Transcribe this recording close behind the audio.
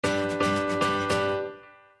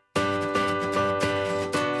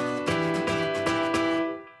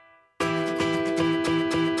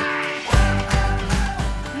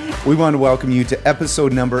We want to welcome you to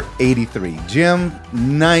episode number 83. Jim,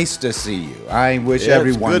 nice to see you. I wish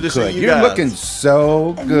everyone good to could. see you You're guys. looking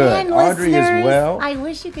so good. Man, Audrey as well. I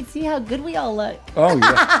wish you could see how good we all look. Oh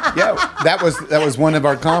yeah, yeah. That was one of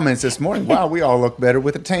our comments this morning. Wow, we all look better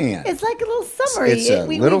with a tan. It's like a little summery. It's a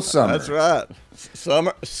little summer. That's right.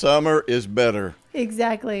 Summer is better.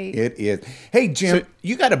 Exactly. It is. Hey Jim,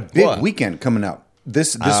 you got a big weekend coming up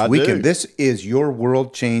this weekend. Do. This is your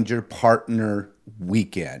World Changer Partner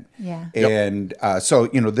Weekend. Yeah. And so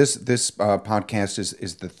this podcast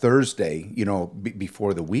is the Thursday,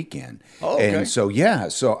 before the weekend. Oh, okay. And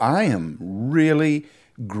so I am really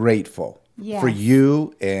grateful Yes. for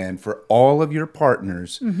you and for all of your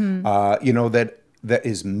partners. Mm-hmm. That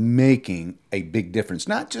is making a big difference,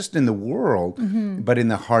 not just in the world, but in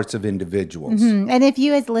the hearts of individuals. Mm-hmm. And if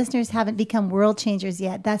you as listeners haven't become world changers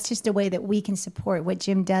yet, that's just a way that we can support what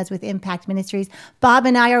Jim does with Impact Ministries. Bob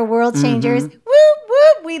and I are world changers. Whoop,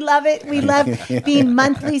 whoop. We love it. We love being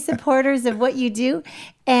monthly supporters of what you do.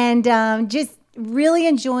 And just really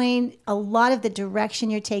enjoying a lot of the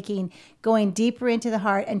direction you're taking, going deeper into the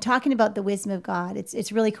heart and talking about the wisdom of God.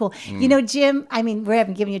 It's really cool. Jim, we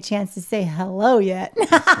haven't given you a chance to say hello yet.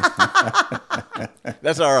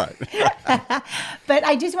 That's all right. But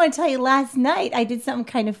I just want to tell you, last night I did something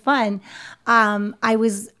kind of fun. I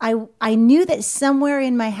knew that somewhere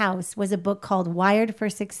in my house was a book called Wired for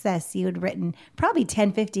Success you had written probably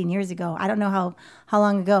 10, 15 years ago. I don't know how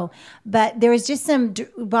long ago. But there was just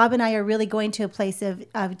Bob and I are really going to a place of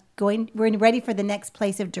going, we're ready for the next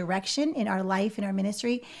place of direction in our life, in our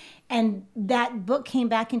ministry. And that book came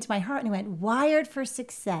back into my heart and I went, Wired for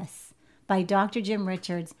Success by Dr. Jim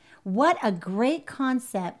Richards. What a great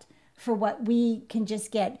concept for what we can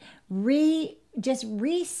just get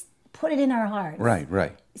put it in our hearts.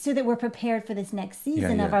 Right. So that we're prepared for this next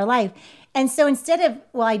season of our life. And so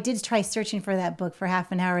I did try searching for that book for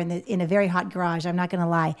half an hour in a very hot garage. I'm not going to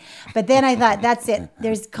lie. But then I thought, that's it.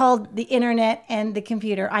 There's called the internet and the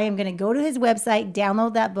computer. I am going to go to his website,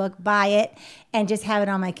 download that book, buy it, and just have it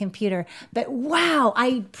on my computer. But wow,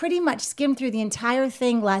 I pretty much skimmed through the entire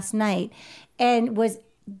thing last night and was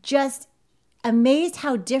just amazed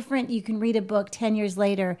how different you can read a book 10 years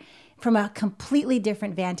later from a completely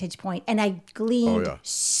different vantage point. And I gleaned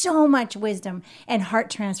so much wisdom and heart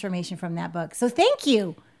transformation from that book. So thank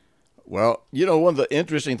you. Well, one of the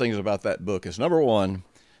interesting things about that book is, number one,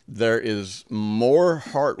 there is more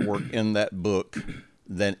heart work in that book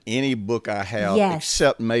than any book I have,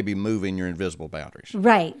 except maybe Moving Your Invisible Boundaries.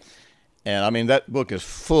 Right. And that book is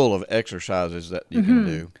full of exercises that you can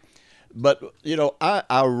do. But,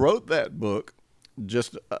 I wrote that book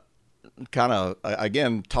just kind of,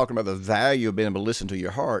 again, talking about the value of being able to listen to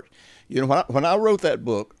your heart. When I wrote that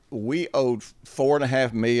book, we owed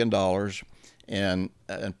 $4.5 million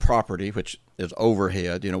in property, which is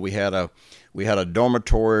overhead. We had a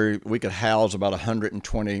dormitory. We could house about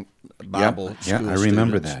 120 Bible school students. I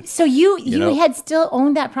remember that. So you had still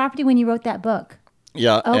owned that property when you wrote that book?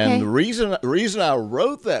 Yeah, okay. And the reason I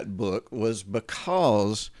wrote that book was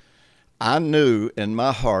because I knew in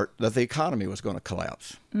my heart that the economy was going to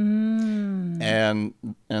collapse. And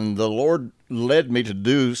the Lord led me to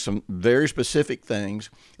do some very specific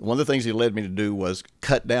things. One of the things he led me to do was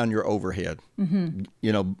cut down your overhead.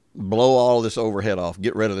 Blow all of this overhead off,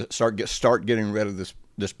 get rid of it, start getting rid of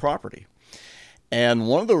this property. And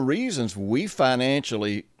one of the reasons we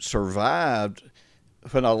financially survived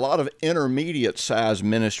when a lot of intermediate sized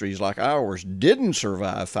ministries like ours didn't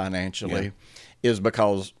survive financially is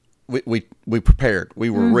because we prepared. We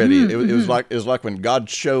were ready. It was like when God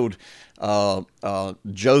showed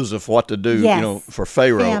Joseph what to do, for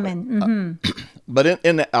Pharaoh. Famine. But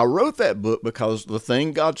I wrote that book because the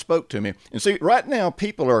thing God spoke to me. And see, right now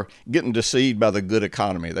people are getting deceived by the good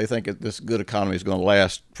economy. They think that this good economy is going to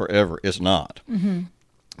last forever. It's not.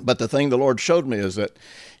 But the thing the Lord showed me is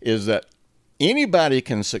that anybody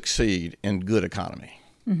can succeed in good economy.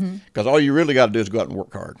 Because all you really got to do is go out and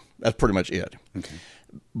work hard. That's pretty much it. Okay.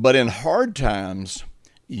 But in hard times,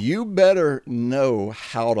 you better know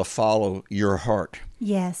how to follow your heart.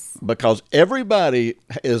 Yes. Because everybody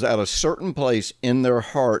is at a certain place in their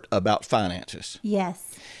heart about finances.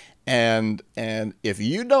 Yes. And if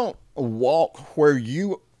you don't walk where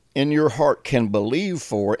you in your heart can believe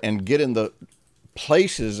for and get in the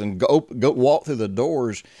places and go walk through the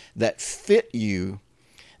doors that fit you,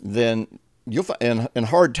 then you'll in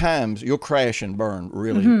hard times you'll crash and burn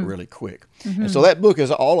really quick. And so that book is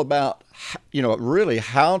all about really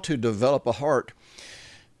how to develop a heart,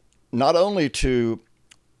 not only to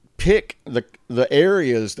pick the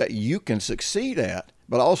areas that you can succeed at,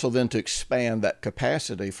 but also then to expand that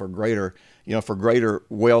capacity for greater for greater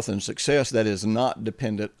wealth and success that is not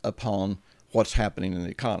dependent upon what's happening in the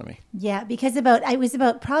economy. Yeah, because it was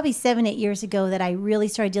about probably 7-8 years ago that I really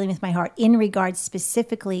started dealing with my heart in regards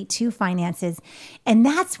specifically to finances. And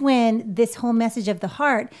that's when this whole message of the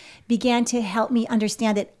heart began to help me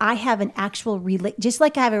understand that I have an actual, just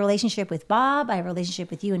like I have a relationship with Bob, I have a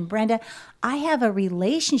relationship with you and Brenda, I have a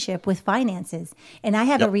relationship with finances, and I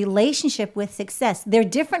have a relationship with success. They're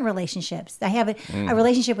different relationships. I have a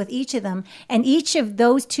relationship with each of them, and each of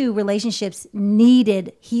those two relationships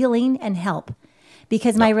needed healing and help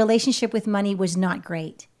because my relationship with money was not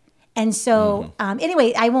great. And so,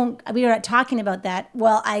 anyway, we are not talking about that.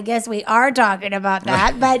 Well, I guess we are talking about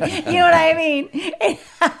that, but you know what I mean?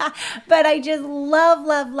 But I just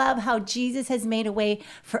love how Jesus has made a way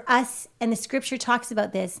for us. And the scripture talks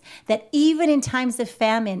about this, that even in times of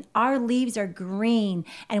famine, our leaves are green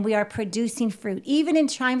and we are producing fruit. Even in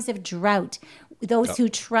times of drought, those who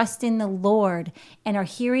trust in the Lord and are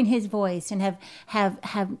hearing his voice and have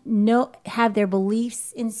their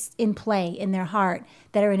beliefs in play in their heart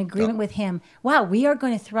that are in agreement with him. Wow, we are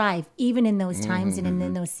going to thrive even in those times and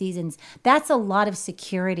in those seasons. That's a lot of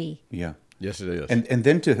security. Yeah. Yes, it is. And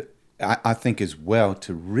then I think as well,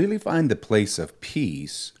 to really find the place of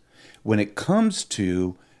peace when it comes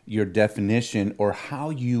to your definition or how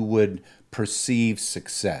you would perceive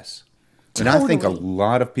success. And I think a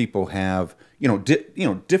lot of people have,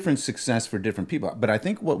 different success for different people. But I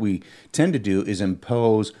think what we tend to do is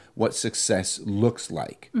impose what success looks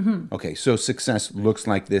like. Mm-hmm. Okay, so success looks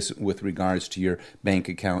like this with regards to your bank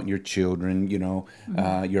account, your children,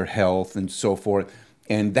 your health and so forth.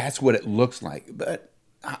 And that's what it looks like. But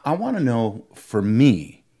I want to know, for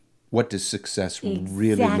me, what does success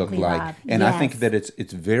really look like? Rob. And I think that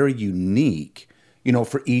it's very unique,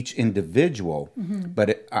 for each individual,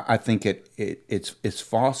 but I think it's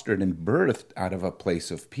fostered and birthed out of a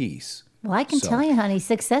place of peace. Well, I can tell you, honey,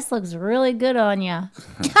 success looks really good on you.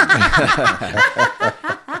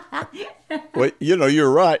 Well,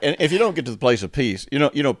 you're right. And if you don't get to the place of peace,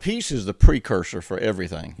 peace is the precursor for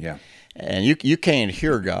everything. Yeah. And you can't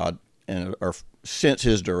hear God or sense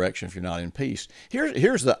his direction if you're not in peace.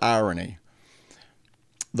 Here's the irony.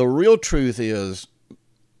 The real truth is,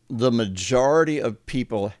 the majority of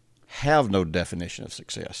people have no definition of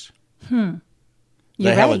success.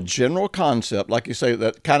 They have a general concept, like you say,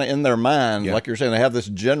 that kind of in their mind, like you're saying, they have this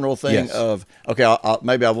general thing of, okay,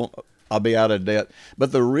 I'll be out of debt.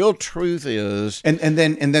 But the real truth is, and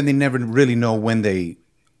then they never really know when they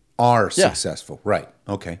are successful, right?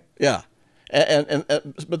 Okay, yeah, and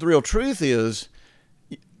but the real truth is,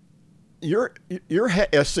 your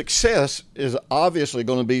success is obviously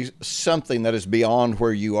going to be something that is beyond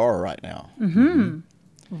where you are right now. Mm-hmm.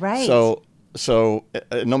 Right. So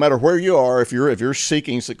no matter where you are, if you're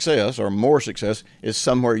seeking success or more success, it's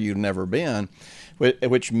somewhere you've never been,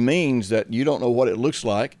 which means that you don't know what it looks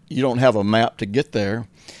like. You don't have a map to get there,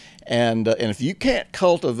 and if you can't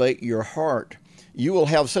cultivate your heart, you will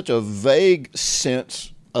have such a vague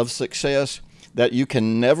sense of success that you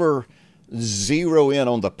can never zero in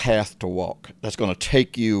on the path to walk that's going to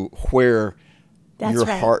take you where your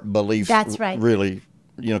heart beliefs really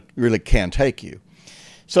can take you.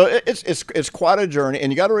 So it's quite a journey,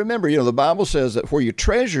 and you got to remember, the Bible says that where your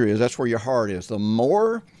treasure is, that's where your heart is. The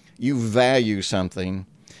more you value something,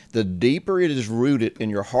 the deeper it is rooted in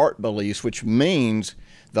your heart beliefs, which means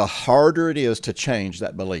the harder it is to change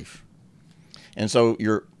that belief. And so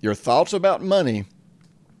your thoughts about money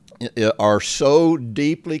are so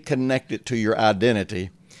deeply connected to your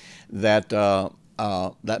identity that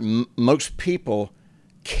most people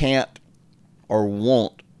can't or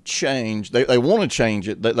won't change. They want to change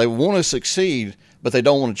it. They want to succeed, but they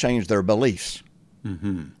don't want to change their beliefs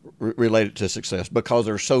related to success because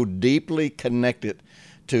they're so deeply connected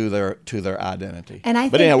to their identity. And I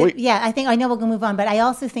think, I know we're going to move on, but I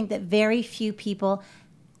also think that very few people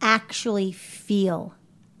actually feel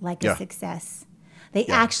like a success. They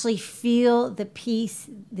actually feel the peace,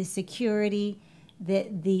 the security,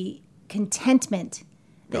 the contentment.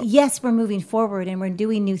 That yes, we're moving forward and we're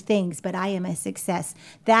doing new things, but I am a success.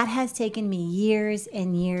 That has taken me years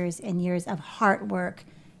and years and years of hard work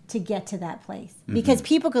to get to that place. Because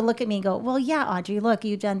people could look at me and go, well, yeah, Audrey, look,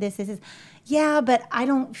 you've done this. Yeah, but I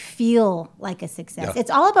don't feel like a success. Yeah. It's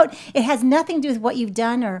all about, it has nothing to do with what you've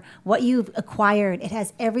done or what you've acquired. It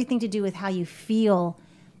has everything to do with how you feel.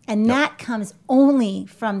 And that comes only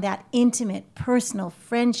from that intimate, personal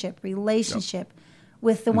friendship, relationship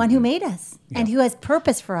with the one who made us and who has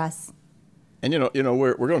purpose for us. And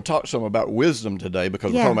we're going to talk some about wisdom today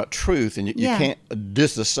because we're talking about truth, and you can't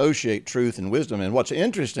disassociate truth and wisdom. And what's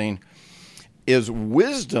interesting is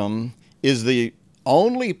wisdom is the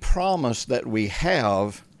only promise that we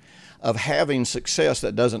have of having success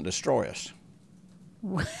that doesn't destroy us.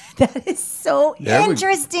 That is so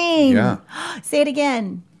interesting. Yeah. Say it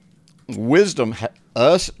again. Wisdom,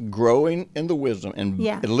 us growing in the wisdom and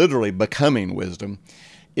Yeah. literally becoming wisdom,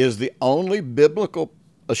 is the only biblical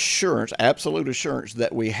assurance, absolute assurance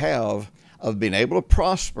that we have of being able to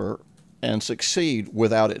prosper and succeed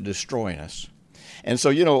without it destroying us. And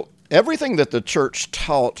so, everything that the church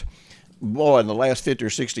taught, in the last 50 or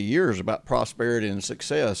 60 years about prosperity and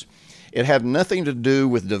success, it had nothing to do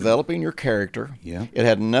with developing your character. Yeah. It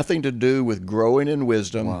had nothing to do with growing in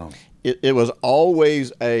wisdom. Wow. It was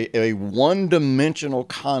always a one-dimensional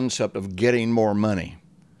concept of getting more money.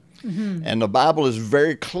 Mm-hmm. And the Bible is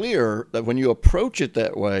very clear that when you approach it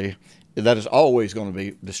that way, that is always going to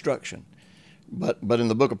be destruction. But in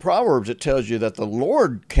the book of Proverbs, it tells you that the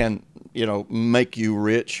Lord can, make you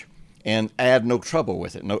rich and add no trouble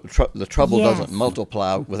with it. The trouble doesn't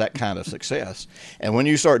multiply with that kind of success. And when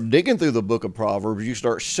you start digging through the book of Proverbs, you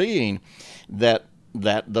start seeing that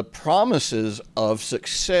the promises of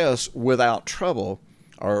success without trouble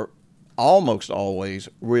are almost always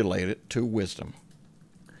related to wisdom.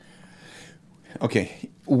 Okay,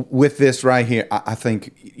 with this right here, I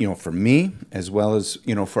think, for me, as well as,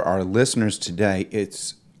 for our listeners today,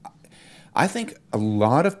 I think a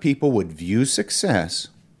lot of people would view success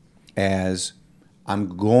as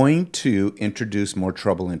I'm going to introduce more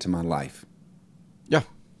trouble into my life. Yeah.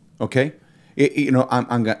 Okay?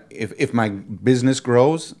 I'm going if my business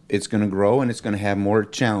grows, it's going to grow and it's going to have more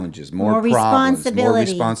challenges, more problems, more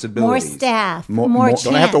responsibilities, more staff, more going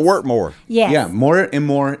to have to work more. Yes. Yeah, more and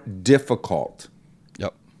more difficult.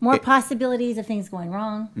 Yep. More possibilities of things going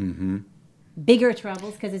wrong. Mm-hmm. Bigger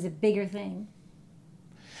troubles because it's a bigger thing.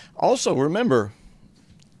 Also, remember,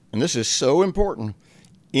 and this is so important,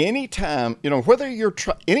 anytime,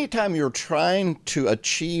 anytime you're trying to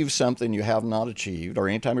achieve something you have not achieved, or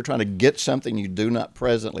anytime you're trying to get something you do not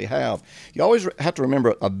presently have, you always have to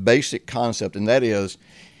remember a basic concept, and that is,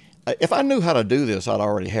 if I knew how to do this, I'd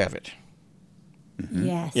already have it. Mm-hmm.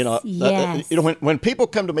 Yes. Yes. When people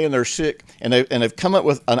come to me and they're sick and they've come up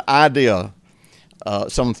with an idea,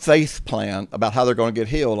 some faith plan about how they're going to get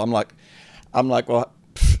healed, I'm like, well,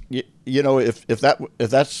 if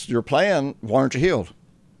that's your plan, why aren't you healed?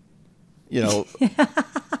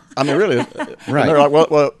 I mean, really, right? And they're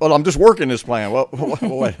like, well, I'm just working this plan. Well,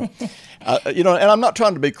 wait, and I'm not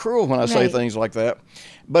trying to be cruel when I say things like that,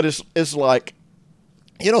 but it's like,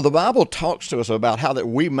 the Bible talks to us about how that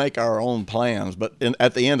we make our own plans, but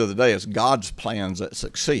at the end of the day, it's God's plans that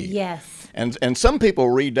succeed. Yes. And some people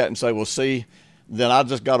read that and say, well, see, then I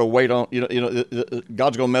just got to wait on,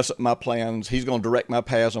 God's going to mess up my plans. He's going to direct my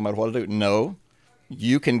paths no matter what I do. No,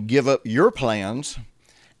 you can give up your plans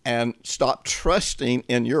and stop trusting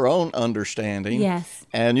in your own understanding. Yes.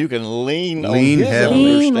 And you can lean on his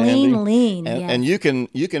understanding. Lean. And you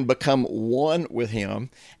can become one with him,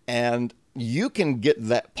 and you can get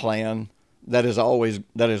that plan that is always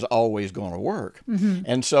going to work. Mm-hmm.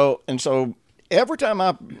 And so every time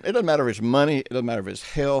it doesn't matter if it's money, it doesn't matter if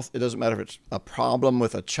it's health, it doesn't matter if it's a problem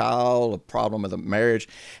with a child, a problem with a marriage.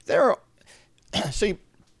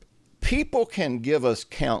 People can give us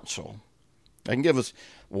counsel. They can give us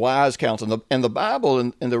wise counsel. And the Bible,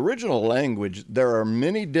 in the original language, there are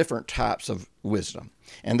many different types of wisdom.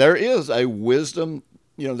 And there is a wisdom,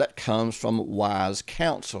 that comes from wise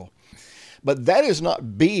counsel. But that is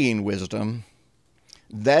not being wisdom.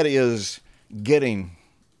 That is getting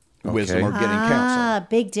wisdom or getting counsel.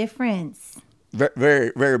 Big difference. Very,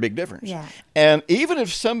 very, very big difference. Yeah. And even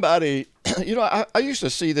if somebody, I used to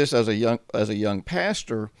see this as a young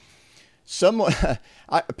pastor.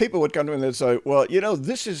 People would come to me and they'd say, well,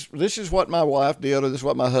 this is what my wife did, or this is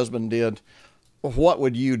what my husband did. What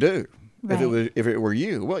would you do? Right. If it were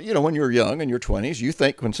you? Well, when you're young in your 20s, you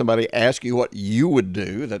think when somebody asks you what you would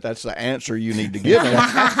do, that's the answer you need to give them.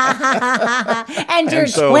 And you're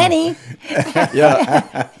 20.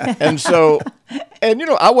 Yeah. And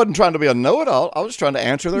I wasn't trying to be a know-it-all. I was trying to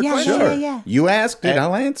answer their question. Sure. Yeah. You asked it,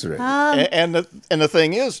 I'll answer it. And the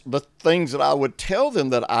thing is, the things that I would tell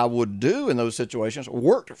them that I would do in those situations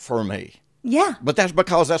worked for me. Yeah. But that's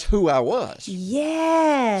because that's who I was.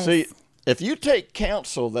 Yes. See, if you take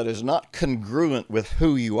counsel that is not congruent with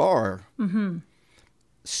who you are, mm-hmm.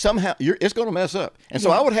 somehow it's going to mess up. And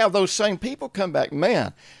so I would have those same people come back,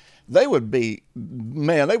 they would be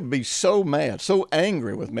so mad, so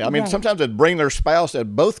angry with me. I mean, sometimes they'd bring their spouse,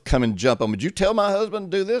 they'd both come and jump on. Would you tell my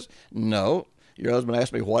husband to do this? No, your husband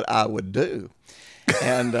asked me what I would do.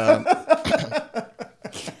 And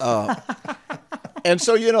And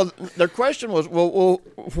so, their question was, well,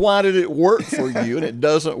 why did it work for you and it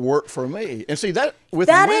doesn't work for me? And see, that is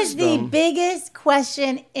wisdom, the biggest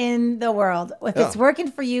question in the world. If it's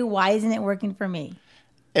working for you, why isn't it working for me?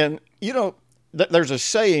 And, there's a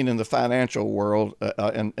saying in the financial world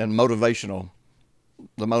and motivational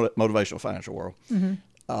financial world. Mm-hmm.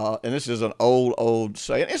 And this is an old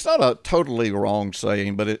saying. It's not a totally wrong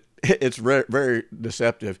saying, but it's very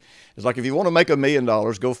deceptive. It's like, if you want to make $1 million,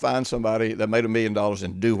 go find somebody that made $1 million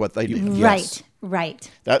and do what they did. Yes. Right.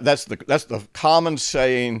 That's the common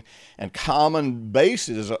saying and common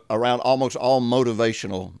basis around almost all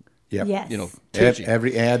motivational. Yep. Yes. Teaching.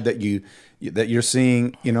 Every ad that you're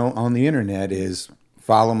seeing, on the internet is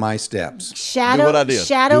follow my steps. Do what I did.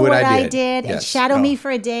 Shadow what I did, yes. and shadow me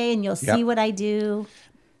for a day, and you'll see what I do.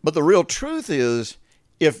 But the real truth is,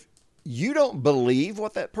 if you don't believe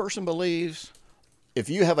what that person believes, if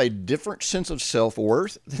you have a different sense of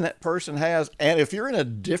self-worth than that person has, and if you're in a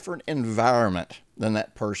different environment than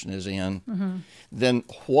that person is in, then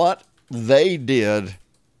what they did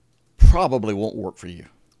probably won't work for you.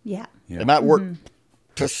 Yeah. It might work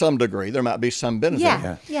to some degree. There might be some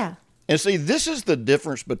benefit. Yeah. And see, this is the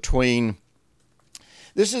difference between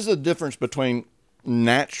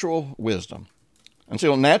natural wisdom. And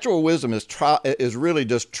so natural wisdom is really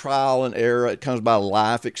just trial and error. It comes by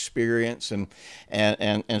life experience, and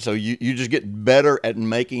so you just get better at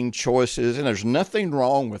making choices, and there's nothing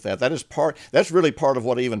wrong with that. That's really part of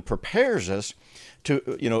what even prepares us to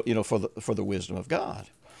for the wisdom of God.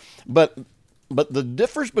 But the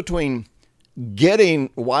difference between getting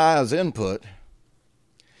wise input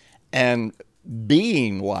and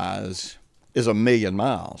being wise is a million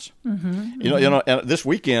miles. And this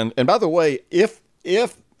weekend, and by the way, if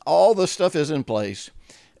all the stuff is in place,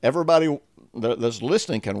 everybody that's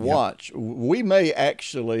listening can watch. We may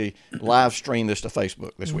actually live stream this to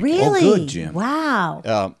Facebook this weekend. Really? Oh, good, Jim.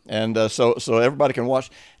 Wow. So everybody can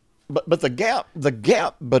watch. But the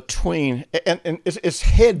gap between and it's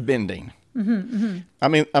head bending. I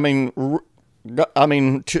mean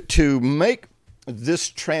to make this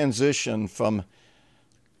transition from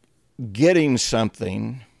getting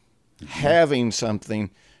something, having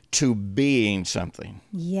something, to being something.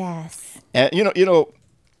 Yes. And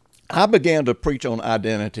I began to preach on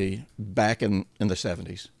identity back in the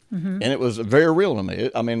 70s. And it was very real to me.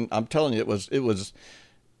 I'm telling you, it was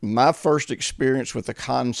my first experience with the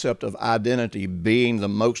concept of identity being the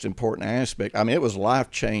most important aspect. It was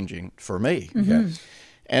life-changing for me. Yes.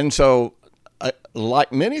 And so,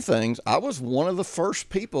 like many things, I was one of the first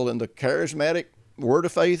people in the charismatic Word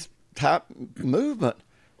of Faith type movement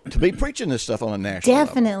to be preaching this stuff on a national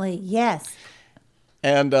Definitely, level. Yes.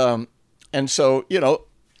 And so,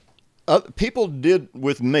 people did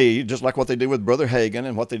with me, just like what they did with Brother Hagin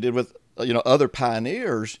and what they did with, other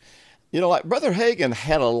pioneers. Like Brother Hagin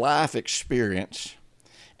had a life experience,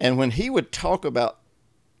 and when he would talk about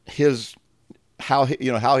how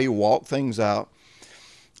he walked things out,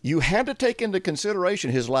 you had to take into consideration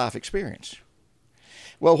his life experience.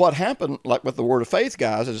 Well, what happened, like with the Word of Faith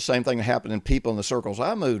guys, is the same thing that happened in people in the circles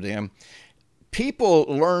I moved in. People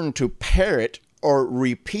learned to parrot or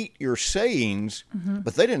repeat your sayings,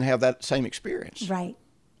 but they didn't have that same experience. Right.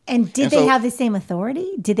 And did they have the same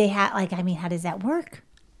authority? Did they have, how does that work?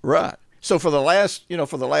 Right. So for the last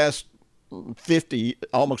 50,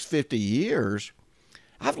 almost 50 years,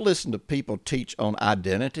 I've listened to people teach on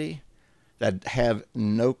identity that have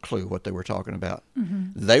no clue what they were talking about.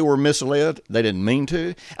 They were misled. They didn't mean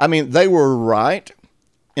to. They were right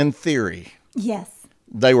in theory. Yes.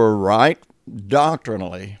 They were right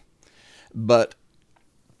doctrinally, but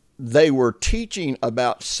they were teaching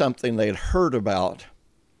about something they'd heard about.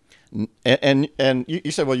 And you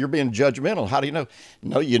said, well, you're being judgmental. How do you know?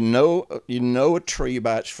 No, you know a tree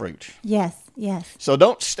by its fruit. Yes. So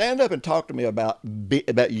don't stand up and talk to me about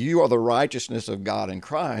you are the righteousness of God in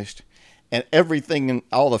Christ, and everything and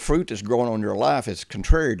all the fruit that's growing on your life is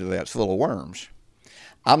contrary to that. It's full of worms.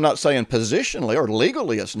 I'm not saying positionally or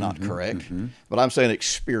legally it's not correct, but I'm saying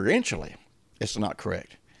experientially it's not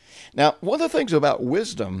correct. Now, one of the things about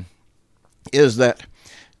wisdom is that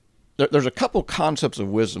there's a couple concepts of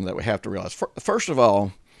wisdom that we have to realize. First of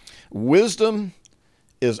all, wisdom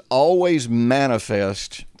is always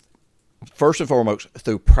manifest, first and foremost,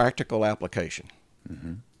 through practical application.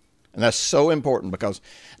 And that's so important because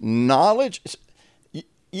knowledge,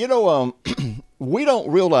 we don't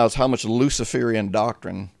realize how much Luciferian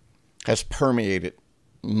doctrine has permeated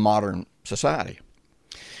modern society.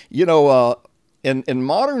 In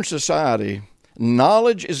modern society,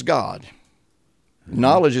 knowledge is God.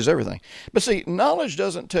 Knowledge is everything. But see, knowledge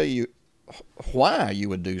doesn't tell you why you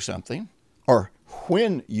would do something or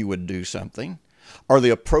when you would do something or the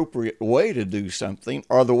appropriate way to do something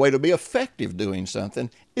or the way to be effective doing something.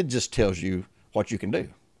 It just tells you what you can do.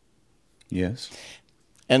 Yes.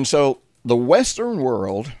 And so the Western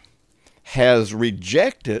world has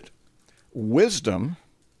rejected wisdom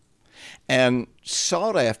and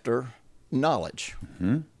sought after knowledge.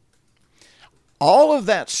 Mm-hmm. All of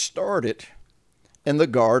that started in the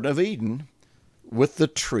Garden of Eden with the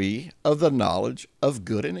tree of the knowledge of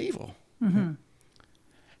good and evil. Mm-hmm.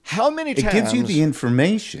 How many times... It gives you the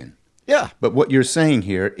information. Yeah. But what you're saying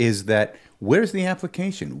here is that where's the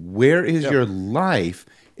application? Where is your life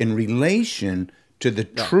in relation to the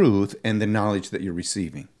truth and the knowledge that you're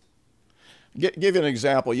receiving? Give you an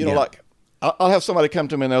example. You know, like I'll have somebody come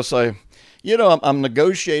to me and they'll say, you know, I'm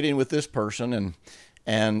negotiating with this person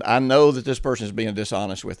and I know that this person is being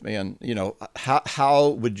dishonest with me. And, you know, how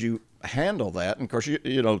would you handle that? And of course,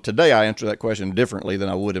 you know, today I answer that question differently than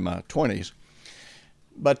I would in my 20s.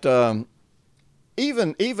 But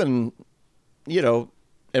even, you know,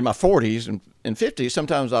 in my 40s and 50s,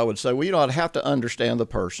 sometimes I would say, well, you know, I'd have to understand the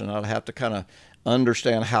person. I'd have to kind of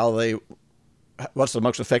understand what's the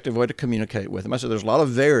most effective way to communicate with them. I said, there's a lot of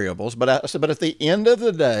variables, but I said, but at the end of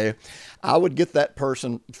the day, I would get that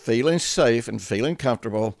person feeling safe and feeling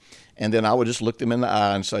comfortable. And then I would just look them in the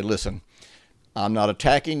eye and say, listen, I'm not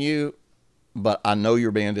attacking you, but I know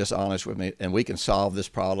you're being dishonest with me and we can solve this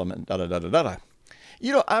problem and da-da-da-da-da.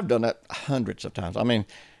 You know, I've done that hundreds of times. I mean,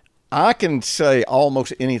 I can say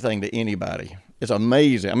almost anything to anybody. It's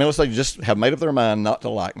amazing. I mean, let's say you just have made up their mind not to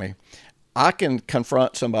like me. I can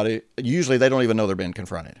confront somebody. Usually they don't even know they're being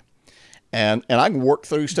confronted. And I can work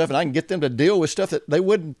through stuff and I can get them to deal with stuff that they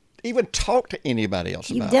wouldn't even talk to anybody else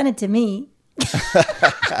about. You've done it to me.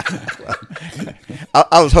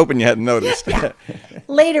 I was hoping you hadn't noticed. Yeah.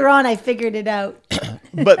 Later on, I figured it out.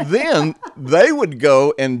 But then they would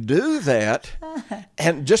go and do that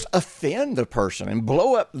and just offend the person and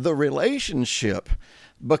blow up the relationship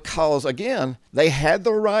because, again, they had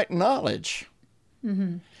the right knowledge.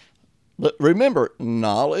 Mm-hmm. But remember,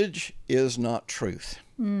 knowledge is not truth.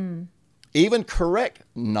 Mm. Even correct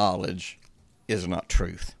knowledge is not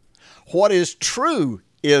truth. What is true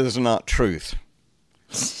is not truth.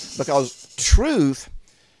 Because truth,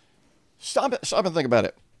 stop and think about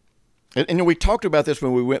it. And we talked about this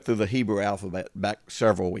when we went through the Hebrew alphabet back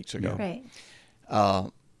several weeks ago. Right.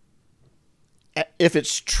 If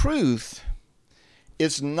it's truth,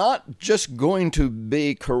 it's not just going to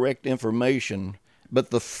be correct information, but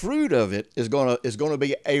the fruit of it is going to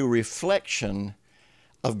be a reflection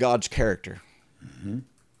of God's character. Mm-hmm.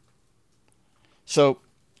 So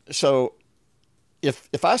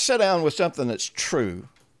if I sit down with something that's true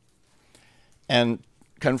and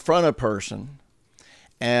confront a person,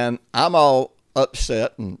 and I'm all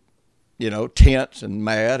upset and, you know, tense and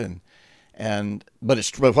mad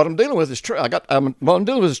but what I'm dealing with is true. What I'm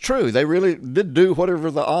dealing with is true. They really did do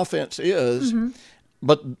whatever the offense is. Mm-hmm.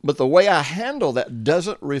 But the way I handle that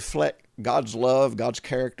doesn't reflect God's love, God's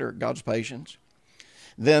character, God's patience.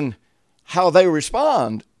 Then how they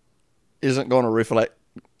respond isn't going to reflect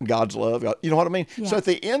God's love. You know what I mean? Yeah. So at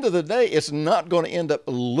the end of the day, it's not going to end up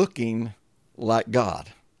looking like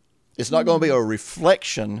God. It's not going to be a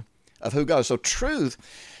reflection of who God is. So truth,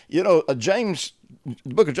 you know, the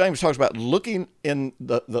book of James talks about looking in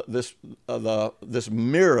this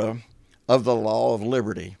mirror of the law of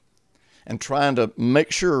liberty and trying to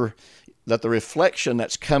make sure that the reflection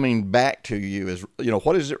that's coming back to you is, you know,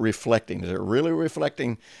 what is it reflecting? Is it really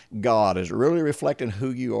reflecting God? Is it really reflecting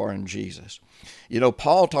who you are in Jesus? You know,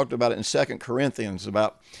 Paul talked about it in 2 Corinthians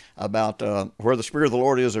about where the Spirit of the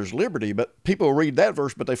Lord is, there's liberty. But people read that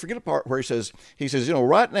verse, but they forget a part where he says, you know,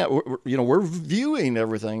 right now, we're viewing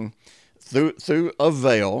everything through a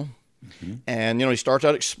veil. Mm-hmm. And, you know, he starts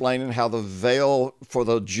out explaining how the veil for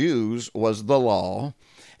the Jews was the law.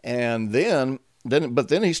 And then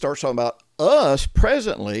he starts talking about us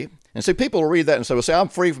presently. And see, people will read that and say, well, see, I'm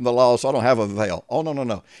free from the law, so I don't have a veil. Oh,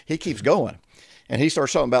 no. He keeps going. And he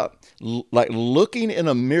starts talking about like looking in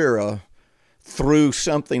a mirror through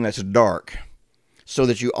something that's dark so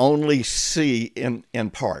that you only see in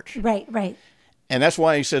part. Right. And that's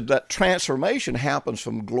why he said that transformation happens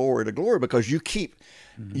from glory to glory, because you keep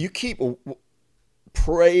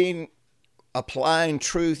praying, applying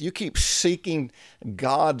truth. You keep seeking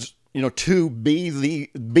God's, you know, to be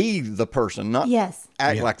the person, not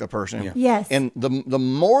act like the person. Yeah. Yes. And the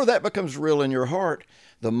more that becomes real in your heart,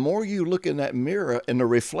 the more you look in that mirror and the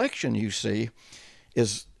reflection you see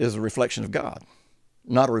is a reflection of God,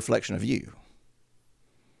 not a reflection of you.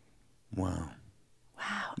 Wow.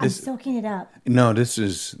 I'm soaking it up. No, this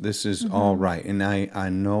is mm-hmm. all right. And I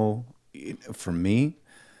know for me,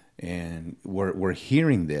 and we're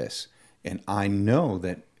hearing this, And I know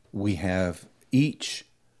that we have each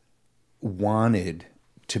wanted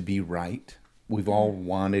to be right. We've all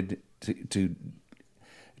wanted to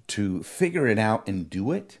figure it out and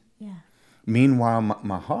do it. Yeah. Meanwhile,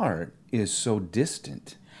 my heart is so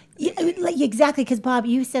distant. Yeah, exactly, because Bob,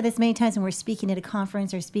 you said this many times when we're speaking at a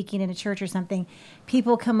conference or speaking in a church or something.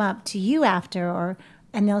 People come up to you after,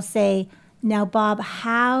 and they'll say, "Now, Bob,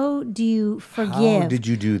 how do you forgive? How did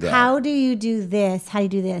you do that? How do you do this? How do you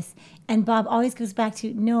do this?" And Bob always goes back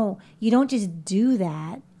to, "No, you don't just do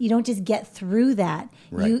that. You don't just get through that.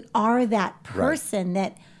 Right. You are that person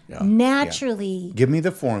that." Yeah. Naturally, Give me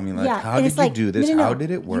the formula. yeah. How and did it's you like, do this? no, no, no. How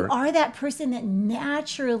did it work? You are that person that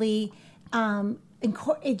naturally,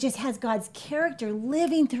 it just has God's character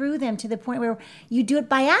living through them to the point where you do it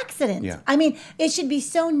by accident. Yeah. I mean, it should be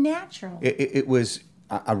so natural. It was.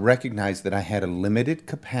 I recognized that I had a limited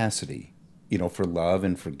capacity, for love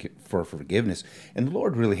and for forgiveness, and the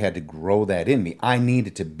Lord really had to grow that in me. I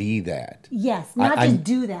needed to be that. Yes, not just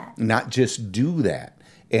do that. Not just do that.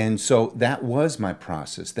 And so that was my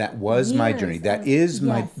process. That was my journey. That is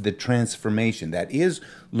the transformation. That is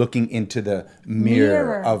looking into the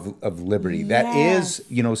mirror of liberty. That is,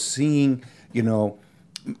 seeing,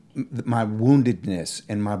 my woundedness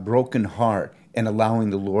and my broken heart and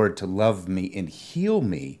allowing the Lord to love me and heal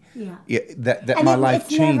me. Yeah. That and my life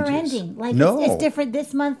it's changes. Never ending. Like no. it's different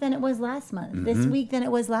this month than it was last month. Mm-hmm. This week than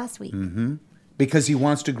it was last week. Mm-hmm. Because he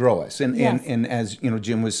wants to grow us. And, Yes. and as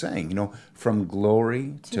Jim was saying, from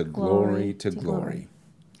glory to glory to glory.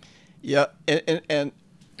 Yeah, and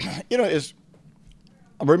it's,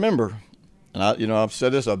 remember, and I've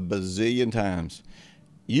said this a bazillion times,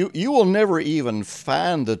 you will never even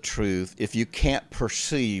find the truth if you can't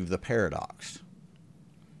perceive the paradox.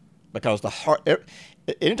 Because the heart,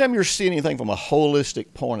 anytime you're seeing anything from a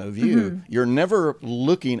holistic point of view, you're never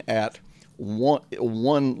looking at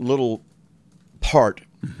one little part.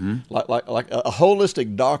 Mm-hmm. Like a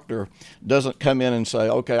holistic doctor doesn't come in and say,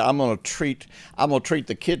 "Okay, I'm going to treat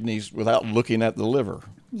the kidneys without looking at the liver."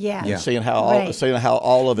 Yeah. And seeing how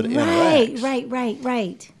all of it interacts.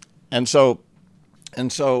 Right. And so,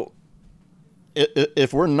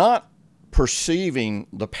 if we're not perceiving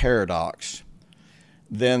the paradox,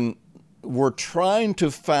 then we're trying to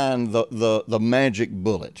find the magic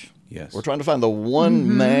bullet. Yes. We're trying to find the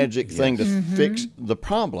one magic thing to fix the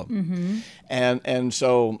problem. And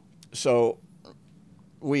so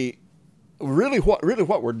we really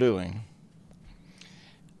what we're doing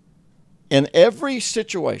in every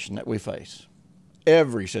situation that we face,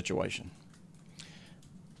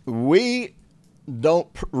 we don't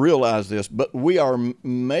realize this, but we are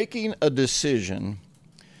making a decision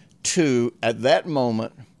to, at that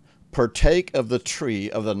moment, partake of the tree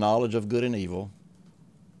of the knowledge of good and evil,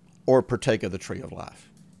 or partake of the tree of life.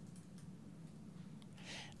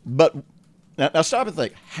 But now stop and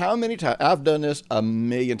think. How many times I've done this?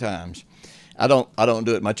 1,000,000 times. I don't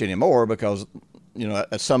do it much anymore because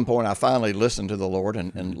at some point I finally listened to the Lord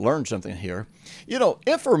and learned something here.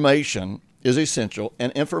 Information is essential,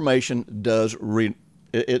 and information does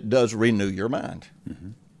renew your mind.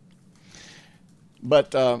 Mm-hmm.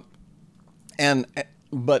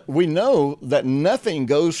 But we know that nothing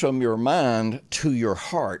goes from your mind to your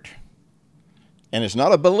heart. And it's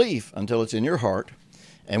not a belief until it's in your heart.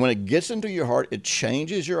 And when it gets into your heart, it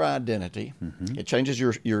changes your identity. Mm-hmm. It changes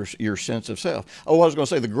your sense of self. Oh, I was going to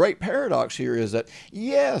say, the great paradox here is that,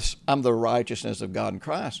 yes, I'm the righteousness of God in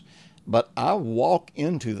Christ, but I walk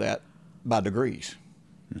into that by degrees.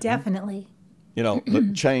 Definitely.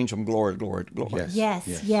 The change from glory to glory to glory.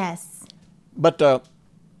 Yes. But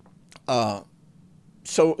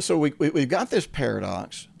so we've got this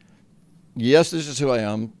paradox. Yes, this is who I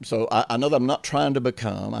am. So I know that I'm not trying to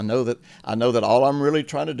become. I know that all I'm really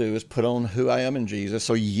trying to do is put on who I am in Jesus.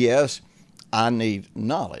 So yes, I need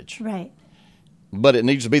knowledge. Right. But it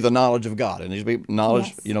needs to be the knowledge of God. It needs to be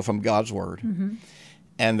knowledge, from God's Word. Mm-hmm.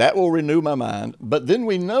 And that will renew my mind. But then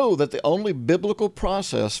we know that the only biblical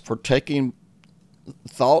process for taking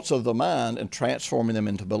thoughts of the mind and transforming them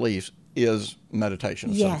into beliefs is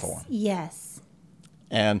meditation of some form. Yes.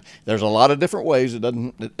 And there's a lot of different ways.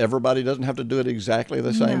 Everybody doesn't have to do it exactly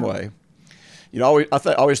the same way. I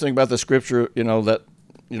always think about the scripture,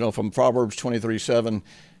 from Proverbs 23:7,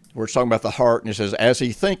 where it's talking about the heart, and it says, "As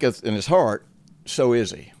he thinketh in his heart, so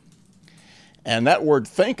is he." And that word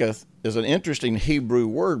 "thinketh" is an interesting Hebrew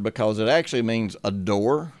word because it actually means a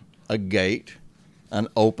door, a gate, an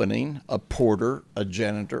opening, a porter, a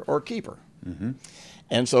janitor, or keeper. Mm-hmm.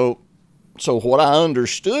 And so what I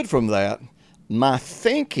understood from that, my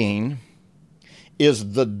thinking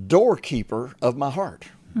is the doorkeeper of my heart.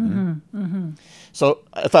 Mm-hmm. Mm-hmm. So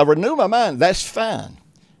if I renew my mind, that's fine.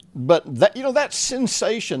 But that, that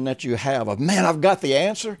sensation that you have of, man, I've got the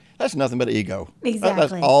answer, that's nothing but ego.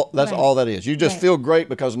 Exactly. That's all that is. You just feel great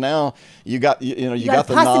because now you got you got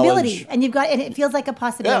the possibility, knowledge. and it feels like a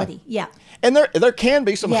possibility. Yeah. And there can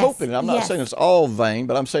be some hope in it. I'm not Yes. saying it's all vain,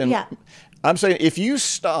 but I'm saying if you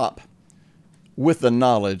stop with the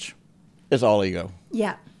knowledge, it's all ego.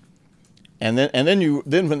 Yeah. And then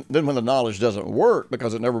when the knowledge doesn't work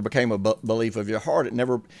because it never became a belief of your heart, it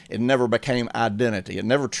never became identity. It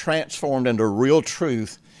never transformed into real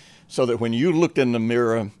truth, so that when you looked in the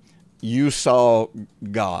mirror, you saw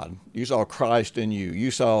God, you saw Christ in you, you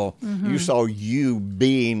saw you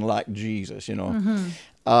being like Jesus.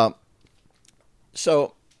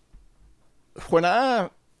 So when I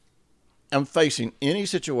am facing any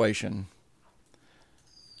situation,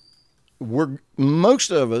 most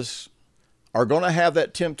of us are going to have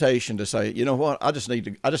that temptation to say, you know what, I just need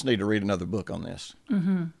to read another book on this.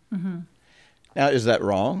 Mm-hmm. Mm-hmm. Now, is that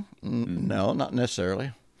wrong? Mm-hmm. No, not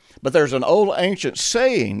necessarily. But there's an old ancient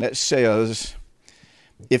saying that says,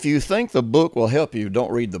 if you think the book will help you,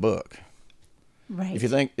 don't read the book. Right. If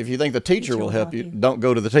you think the teacher will help you, don't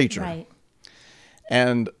go to the teacher. Right.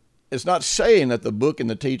 And it's not saying that the book and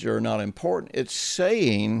the teacher are not important. It's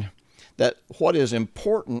saying that what is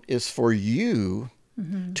important is for you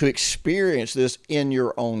to experience this in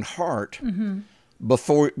your own heart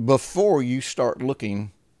before you start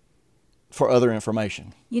looking for other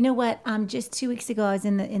information. You know what? Just 2 weeks ago, I was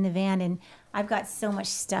in the van, and I've got so much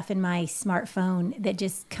stuff in my smartphone that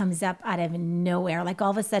just comes up out of nowhere. Like all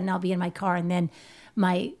of a sudden, I'll be in my car, and then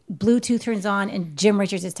my Bluetooth turns on, and Jim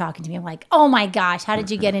Richards is talking to me. I'm like, oh my gosh, how did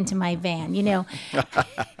you get into my van?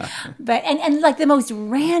 But and like the most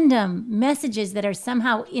random messages that are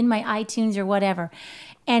somehow in my iTunes or whatever.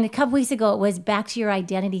 And a couple weeks ago, it was Back to Your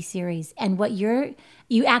Identity series, and what you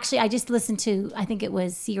actually, I just listened to, I think it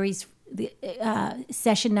was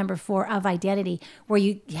session number 4 of Identity, where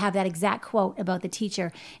you have that exact quote about the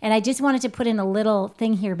teacher. And I just wanted to put in a little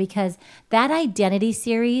thing here, because that Identity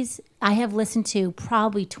series, I have listened to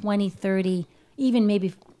probably 20, 30, even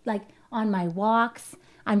maybe like on my walks.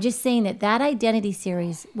 I'm just saying that Identity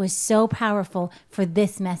series was so powerful for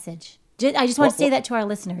this message. I just want to say that to our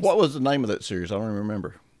listeners. What was the name of that series? I don't even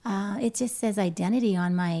remember. It just says Identity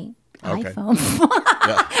on my iPhone.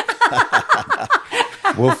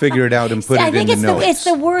 We'll figure it out and put it in the notes. It's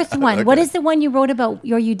the worth one. Okay. What is the one you wrote about,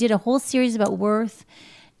 or you did a whole series about worth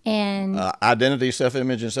and... identity,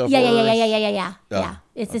 self-image, and self-worth? Yeah.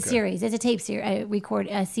 It's a series. It's a tape series. Record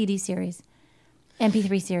a CD series.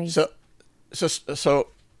 MP3 series. So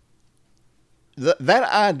that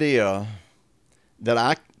idea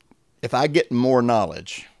that if I get more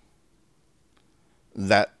knowledge,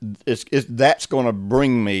 that's going to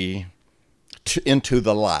bring me into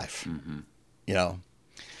the life. Mm-hmm.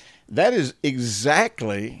 That is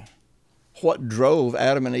exactly what drove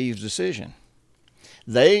Adam and Eve's decision.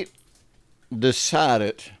 They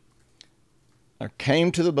decided or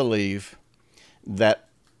came to the belief that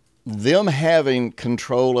them having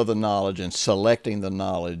control of the knowledge and selecting the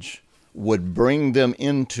knowledge would bring them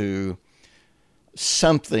into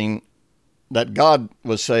something that God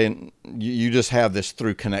was saying, you just have this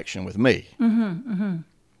through connection with me. Mm-hmm, mm-hmm.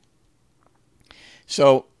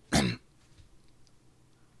 So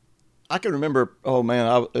I can remember, oh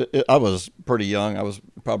man, I was pretty young. I was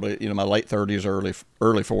probably, my late 30s,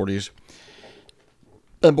 early 40s.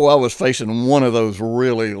 And boy, I was facing one of those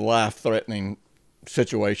really life-threatening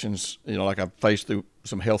situations, like I've faced through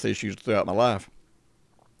some health issues throughout my life.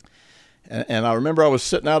 And I remember I was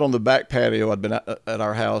sitting out on the back patio. I'd been at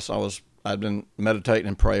our house. I'd been meditating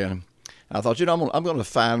and praying. And I thought, I'm going to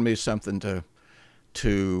find me something to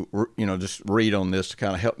just read on this to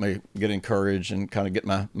kind of help me get encouraged and kind of get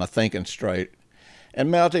my thinking straight. And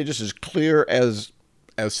man, I'll tell you, just as clear as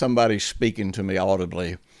somebody speaking to me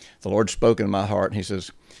audibly, the Lord spoke in my heart, and he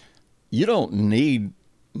says, you don't need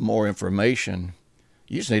more information.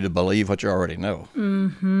 You just need to believe what you already know.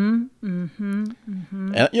 Mm-hmm, mm-hmm,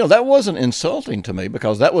 mm-hmm. And, that wasn't insulting to me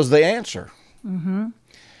because that was the answer. Mm-hmm.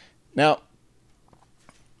 Now,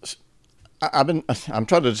 I'm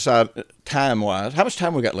trying to decide time-wise. How much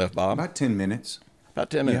time we got left, Bob? About 10 minutes. About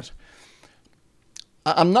 10 minutes.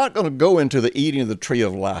 Yeah. I'm not going to go into the eating of the tree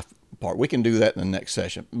of life part. We can do that in the next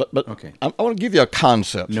session. But okay. I want to give you a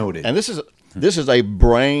concept. Noted. And this is a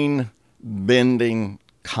brain-bending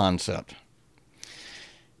concept.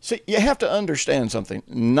 See, you have to understand something.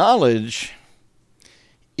 Knowledge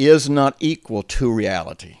is not equal to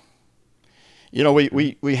reality.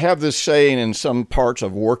 We have this saying in some parts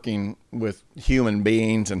of working with human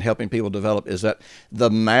beings and helping people develop is that the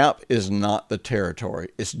map is not the territory.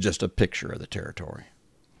 It's just a picture of the territory.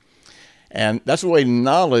 And that's the way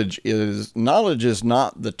knowledge is. Knowledge is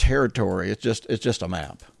not the territory. It's just a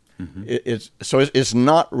map. Mm-hmm. It's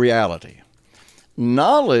not reality.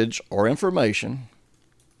 Knowledge or information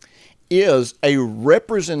is a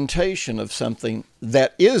representation of something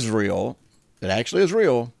that is real. It actually is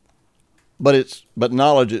real, but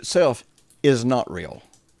knowledge itself is not real.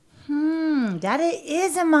 That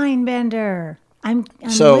is a mind bender. I'm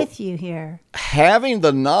with you here. Having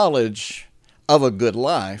the knowledge of a good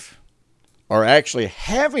life, or actually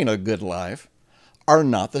having a good life, are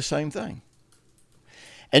not the same thing.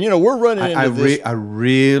 And we're running into this. I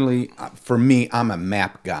really, for me, I'm a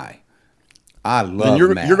map guy. I love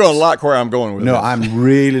maps. You're going to like where I'm going with this. No, I'm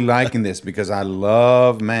really liking this because I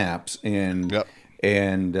love maps and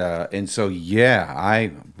so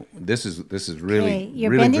this is really okay,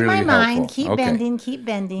 you're really, bending really my mind. helpful. Keep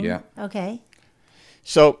bending. Yeah. Okay.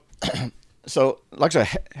 So like I said,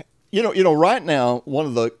 right now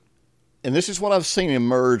and this is what I've seen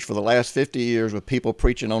emerge for the last 50 years with people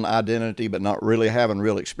preaching on identity but not really having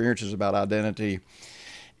real experiences about identity,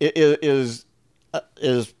 is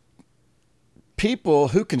people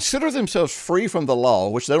who consider themselves free from the law,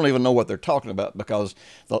 which they don't even know what they're talking about because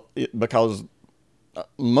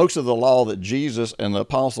most of the law that Jesus and the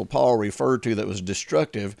Apostle Paul referred to that was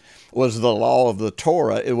destructive was the law of the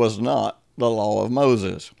Torah. It was not the law of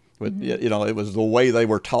Moses. Mm-hmm. It was the way they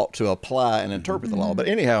were taught to apply and interpret the law. But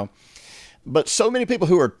anyhow, so many people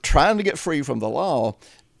who are trying to get free from the law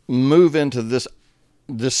move into this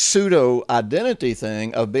pseudo identity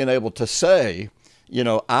thing of being able to say,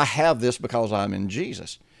 I have this because I'm in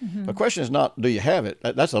Jesus. Mm-hmm. The question is not, do you have it?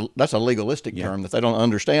 That's a legalistic term that they don't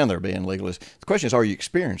understand they're being legalist. The question is, are you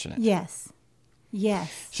experiencing it? Yes.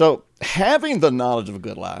 So having the knowledge of a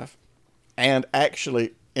good life and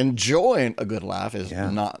actually enjoying a good life is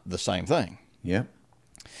not the same thing. Yeah.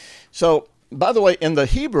 So, by the way, in the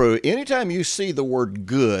Hebrew, anytime you see the word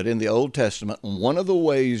good in the Old Testament, one of the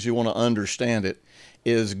ways you want to understand it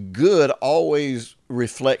is good always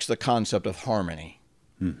reflects the concept of harmony.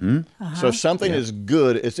 Mm-hmm. Uh-huh. So if something is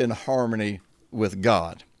good, it's in harmony with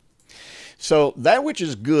God. So that which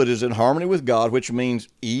is good is in harmony with God, which means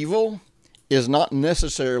evil is not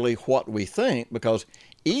necessarily what we think, because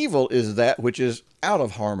evil is that which is out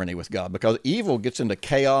of harmony with God, because evil gets into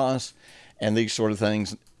chaos and these sort of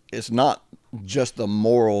things. It's not just the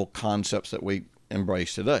moral concepts that we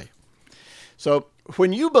embrace today. So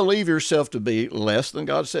when you believe yourself to be less than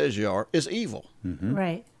God says you are, is evil. Mm-hmm.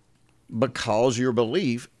 Right. Because your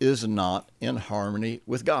belief is not in harmony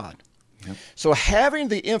with God. Yep. So having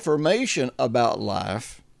the information about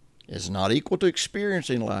life is not equal to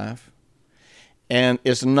experiencing life, and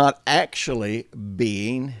it's not actually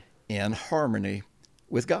being in harmony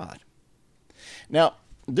with God. Now,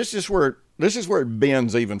 this is where it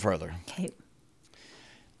bends even further. Okay.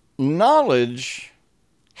 Knowledge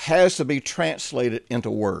has to be translated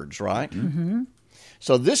into words, right? Mm-hmm.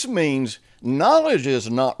 So this means knowledge is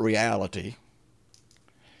not reality.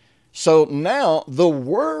 So now the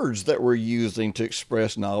words that we're using to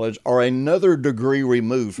express knowledge are another degree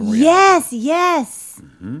removed from reality. Yes.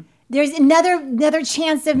 Mm-hmm. There's another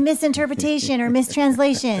chance of misinterpretation or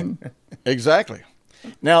mistranslation. Exactly.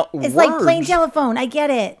 Now, it's like plain telephone. I get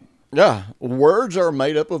it. Yeah. Words are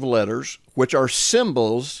made up of letters, which are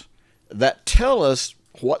symbols that tell us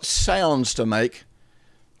what sounds to make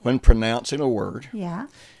when pronouncing a word. Yeah.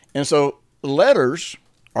 And so letters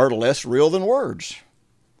are less real than words.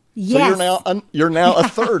 Yes. So you're now a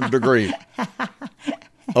third degree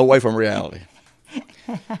away from reality.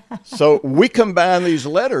 So we combine these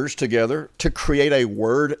letters together to create a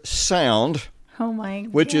word sound. Oh my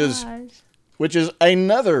gosh. Which is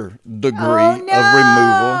another degree of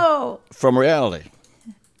removal from reality.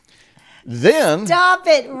 Then stop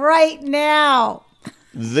it right now.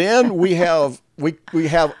 Then we have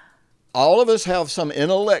all of us have some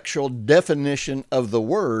intellectual definition of the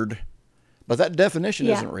word, but that definition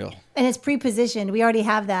isn't real. And it's prepositioned. We already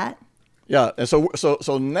have that. Yeah, and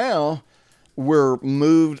so now we're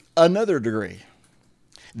moved another degree.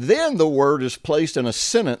 Then the word is placed in a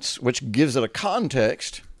sentence which gives it a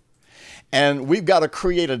context, and we've got to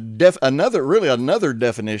create another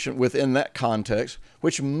definition within that context,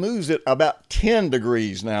 which moves it about 10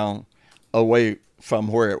 degrees now away from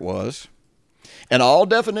where it was. And all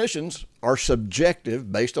definitions are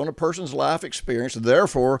subjective based on a person's life experience.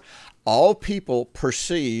 Therefore, all people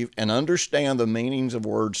perceive and understand the meanings of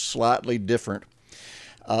words slightly different,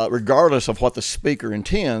 regardless of what the speaker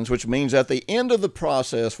intends, which means at the end of the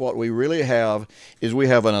process, what we really have is we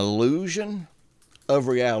have an illusion of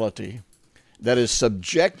reality that is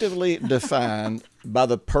subjectively defined by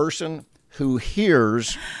the person who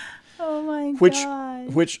hears, oh my which gosh.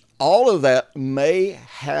 which all of that may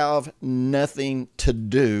have nothing to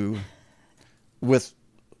do with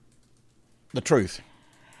the truth.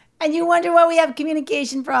 And you wonder why we have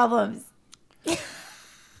communication problems.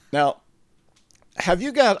 Now, have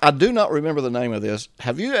you guys, I do not remember the name of this.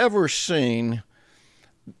 Have you ever seen,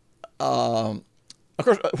 of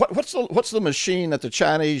course, what's the machine that the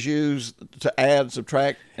Chinese use to add,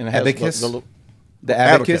 subtract, and has abacus? The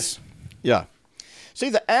abacus? Yeah. See,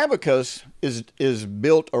 the abacus is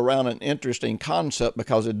built around an interesting concept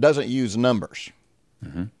because it doesn't use numbers.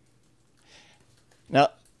 Mm-hmm. Now,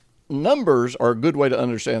 numbers are a good way to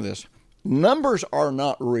understand this. Numbers are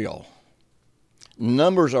not real.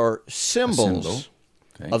 Numbers are symbols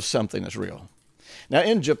of something that's real. Now,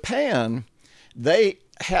 in Japan, they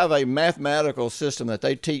have a mathematical system that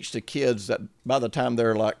they teach to kids that by the time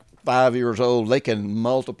they're like 5 years old, they can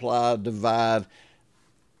multiply, divide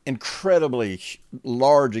incredibly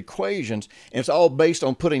large equations. And it's all based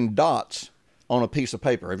on putting dots on a piece of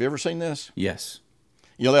paper. Have you ever seen this? Yes.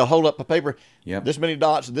 You know, they'll hold up a paper. Yep. This many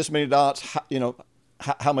dots, you know,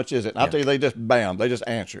 how much is it? And I'll tell you, they just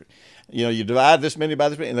answer it. You know, you divide this many by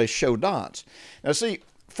this many, and they show dots. Now, see,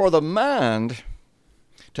 for the mind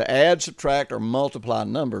to add, subtract, or multiply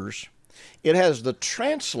numbers, it has to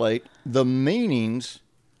translate the meanings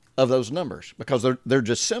of those numbers because they're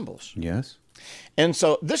just symbols. Yes. And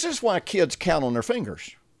so this is why kids count on their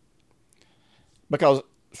fingers, because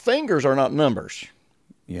fingers are not numbers.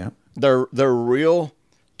 Yeah. They're real,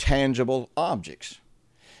 tangible objects.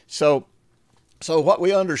 So what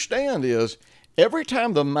we understand is every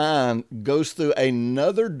time the mind goes through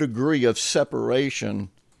another degree of separation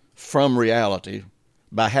from reality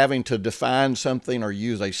by having to define something or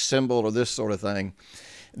use a symbol or this sort of thing,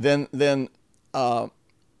 then the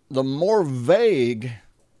more vague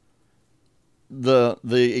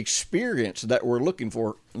the experience that we're looking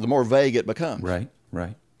for, the more vague it becomes. Right,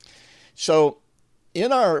 right. So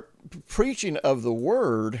in our preaching of the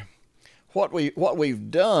Word, what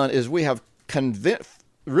we've done is we have convinced,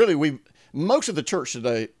 most of the church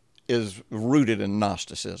today is rooted in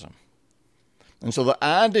Gnosticism. And so the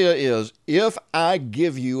idea is, if I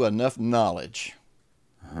give you enough knowledge,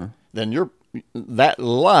 then that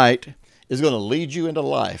light is going to lead you into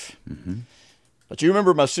life. Mm-hmm. But you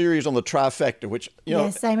remember my series on the trifecta, which,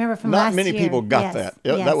 yes, I remember from not last many year. people got Yes, that.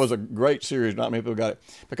 yes. That was a great series. Not many people got it.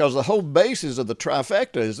 Because the whole basis of the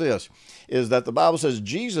trifecta is that the Bible says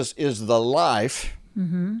Jesus is the life.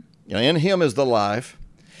 Mm-hmm. You know, in him is the life,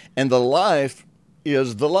 and the life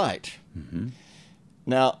is the light. Mm-hmm.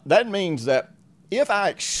 Now, that means that if I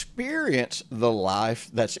experience the life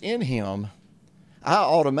that's in him, I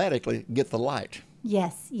automatically get the light.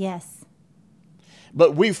 Yes, yes.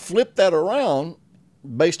 But we flip that around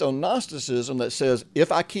based on Gnosticism that says,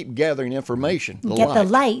 if I keep gathering information, the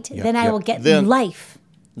light, then I will get life.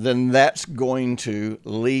 Then that's going to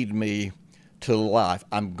lead me to life.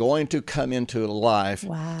 I'm going to come into life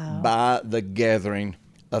by the gathering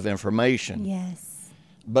of information. Yes.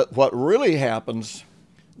 But what really happens,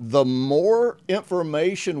 the more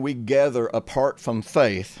information we gather apart from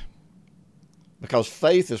faith, because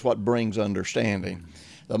faith is what brings understanding,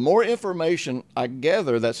 the more information I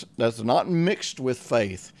gather that's not mixed with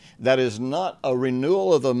faith, that is not a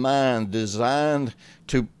renewal of the mind designed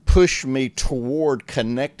to push me toward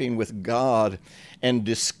connecting with God and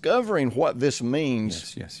discovering what this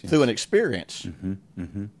means through an experience,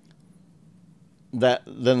 that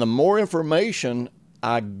then the more information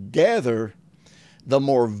I gather, the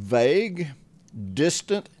more vague,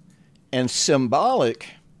 distant, and symbolic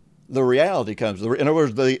the reality comes. In other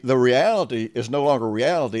words, the reality is no longer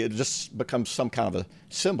reality. It just becomes some kind of a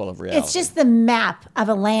symbol of reality. It's just the map of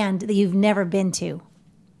a land that you've never been to.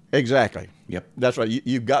 Exactly. Yep. That's right.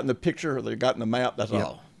 You've gotten the picture, or they've gotten the map, that's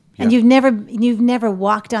all. And you've never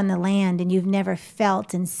walked on the land, and you've never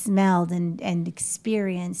felt and smelled and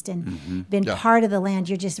experienced and been part of the land.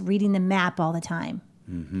 You're just reading the map all the time.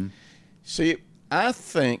 Mm-hmm. See, I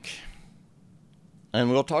think, and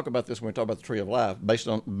we'll talk about this when we talk about the tree of life, based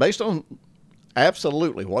on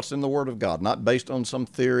absolutely what's in the Word of God, not based on some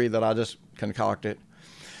theory that I just concocted,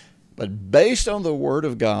 but based on the Word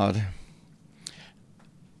of God.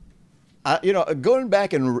 Going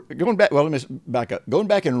back and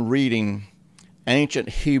reading ancient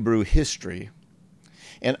Hebrew history.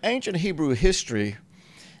 In ancient Hebrew history,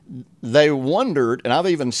 they wondered, and I've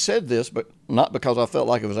even said this, but not because I felt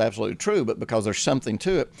like it was absolutely true, but because there's something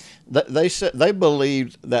to it. They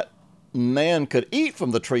believed that man could eat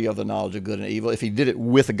from the tree of the knowledge of good and evil if he did it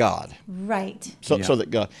with God. Right. So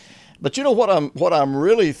that God. But you know what I'm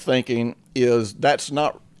really thinking is that's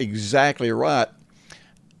not exactly right.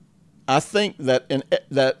 I think that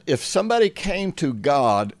that if somebody came to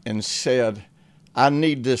God and said, I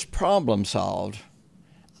need this problem solved,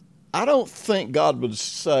 I don't think God would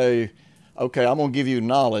say, okay, I'm going to give you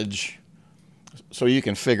knowledge so you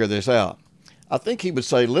can figure this out. I think he would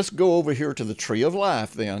say, let's go over here to the tree of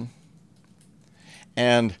life then,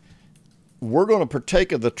 and we're going to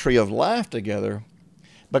partake of the tree of life together,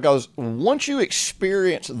 because once you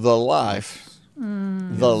experience the life,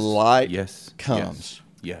 the light comes.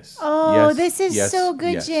 Yes. Oh, yes, this is yes, so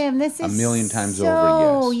good, yes. Jim. This is a million times so,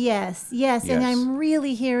 over. Yes. And I'm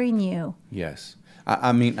really hearing you. Yes.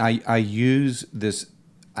 I mean, I use this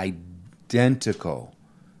identical,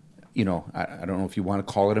 I don't know if you want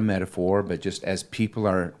to call it a metaphor, but just as people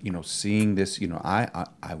are, seeing this, I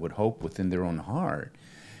would hope within their own heart,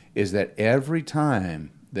 is that every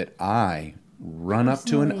time that I run up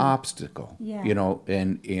to an obstacle,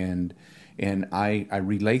 and I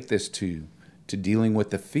relate this to dealing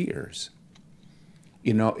with the fears.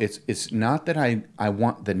 It's not that I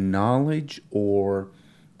want the knowledge or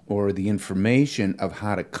the information of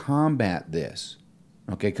how to combat this,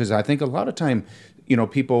 okay? Because I think a lot of time,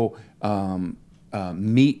 people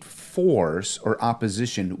meet force or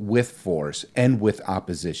opposition with force and with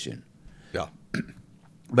opposition. Yeah.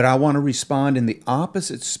 But I want to respond in the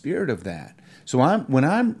opposite spirit of that. So when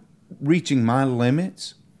I'm reaching my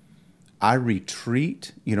limits, I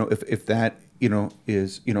retreat, if that,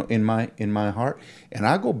 is, in my heart, and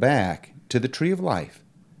I go back to the tree of life,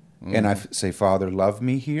 and I say, Father, love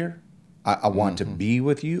me here. I want to be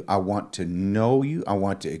with you. I want to know you. I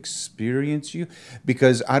want to experience you,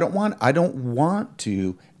 because I don't want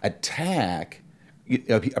to attack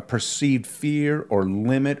a perceived fear or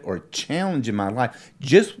limit or challenge in my life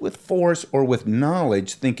just with force or with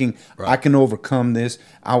knowledge, thinking I can overcome this.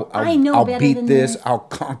 I'll beat this. I'll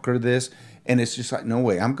conquer this. And it's just like, no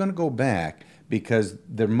way. I'm going to go back, because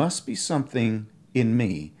there must be something in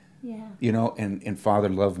me. Yeah. And Father,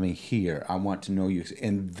 love me here. I want to know you.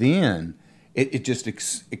 And then it just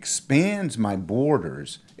expands my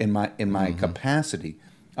borders in my capacity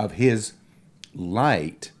of His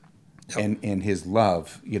light and His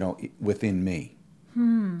love, within me.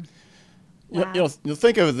 Wow. You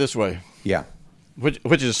think of it this way. Yeah. Which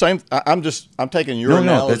is the same. I'm taking your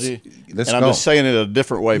analogy, let's and I'm just saying it a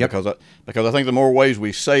different way, because I think the more ways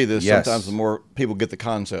we say this, sometimes the more people get the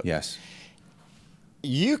concept. Yes.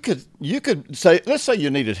 You could say, let's say you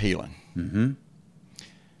needed healing. Mm-hmm.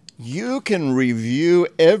 You can review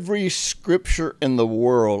every scripture in the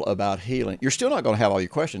world about healing. You're still not going to have all your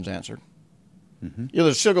questions answered. Mm-hmm.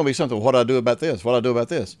 There's still going to be something. What do I do about this? What do I do about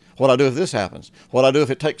this? What do I do if this happens? What do I do if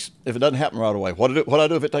it doesn't happen right away? What do I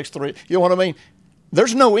do if it takes 3? You know what I mean?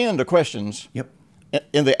 There's no end to questions. Yep.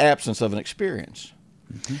 In the absence of an experience.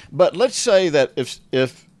 Mm-hmm. But let's say that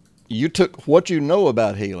if you took what you know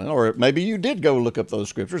about healing, or maybe you did go look up those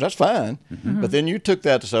scriptures, that's fine. Mm-hmm. But then you took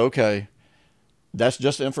that to say, okay, that's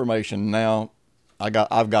just information. Now I've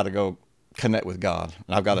got to go connect with God,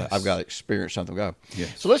 and I've got to experience something with God.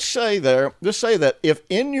 Yes. So let's say that if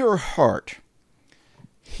in your heart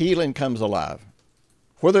healing comes alive,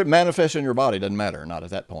 whether it manifests in your body doesn't matter, not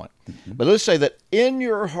at that point. Mm-hmm. But let's say that in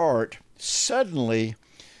your heart suddenly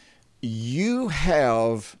you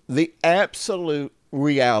have the absolute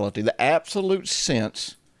reality, the absolute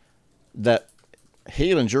sense that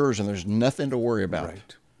healing's yours and there's nothing to worry about.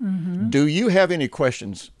 Right. Mm-hmm. Do you have any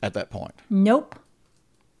questions at that point? Nope.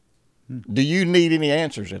 Do you need any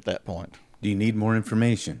answers at that point? Do you need more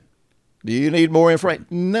information? Do you need more information?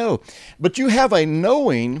 No. But you have a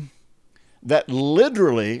knowing that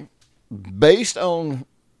literally, based on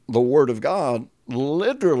the Word of God,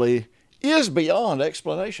 literally is beyond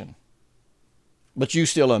explanation. But you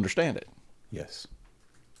still understand it. Yes.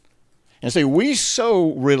 And see, we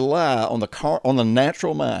so rely on the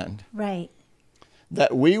natural mind, right,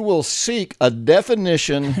 that we will seek a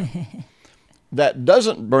definition that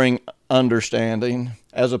doesn't bring understanding,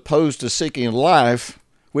 as opposed to seeking life,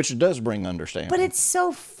 which does bring understanding. But it's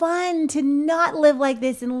so fun to not live like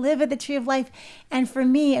this and live at the tree of life. And for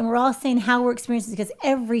me, and we're all saying how we're experiencing this, because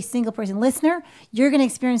every single person, listener, you're going to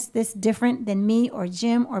experience this different than me or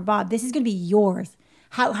Jim or Bob. This is going to be yours.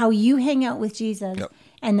 How you hang out with Jesus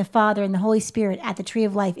and the Father and the Holy Spirit at the tree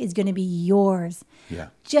of life is going to be yours. Yeah.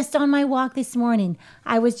 Just on my walk this morning,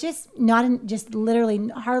 I was just literally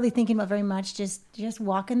hardly thinking about very much, just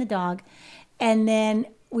walking the dog. And then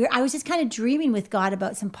I was just kind of dreaming with God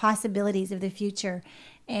about some possibilities of the future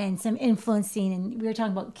and some influencing. And we were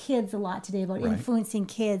talking about kids a lot today, about influencing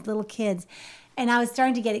kids, little kids. And I was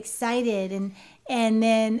starting to get excited. And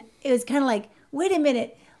then it was kind of like, wait a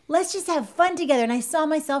minute, let's just have fun together. And I saw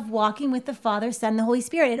myself walking with the Father, Son, the Holy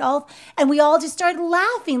Spirit. And we all just started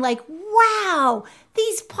laughing like, wow,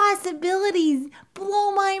 these possibilities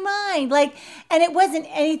blow my mind. And it wasn't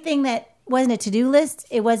anything that wasn't a to-do list.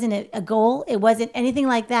 It wasn't a goal. It wasn't anything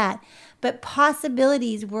like that. But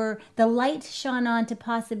possibilities the light shone on to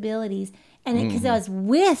possibilities. And because I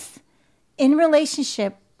was in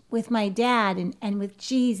relationship with my dad and with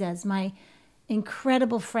Jesus, my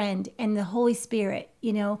incredible friend, and the Holy Spirit,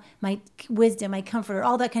 my wisdom, my comforter,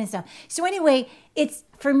 all that kind of stuff. So anyway,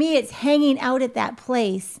 for me, it's hanging out at that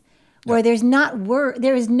place where there is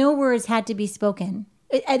no words had to be spoken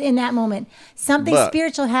in that moment. Something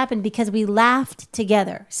spiritual happened because we laughed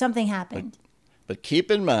together. Something happened. But keep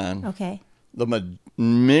in mind, okay,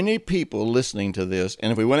 many people listening to this,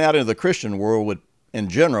 and if we went out into the Christian world, in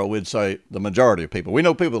general, we'd say the majority of people. We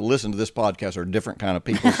know people that listen to this podcast are different kind of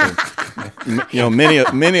people. So, many of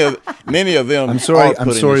them. I'm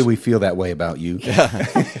sorry. We feel that way about you.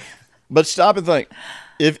 But stop and think.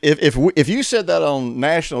 If you said that on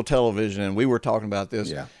national television and we were talking about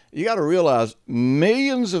this, you got to realize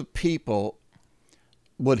millions of people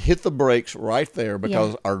would hit the brakes right there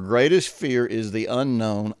because our greatest fear is the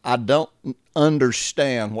unknown. I don't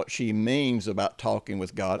understand what she means about talking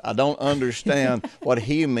with God. I don't understand what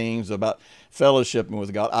he means about fellowshipping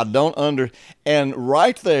with God. And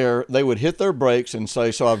right there, they would hit their brakes and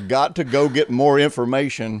say, so I've got to go get more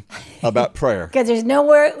information about prayer. Because there's no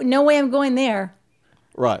way I'm going there.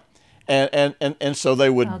 Right. And so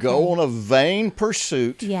they would go on a vain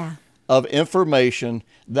pursuit of information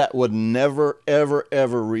that would never, ever,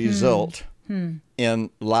 ever result in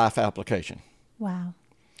life application. Wow.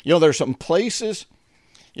 There's some places,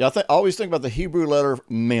 I always think about the Hebrew letter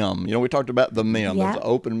mem. We talked about the mem. There's the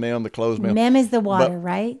open mem, the closed mem. Mem is the water,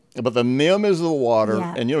 right? But the mem is the water.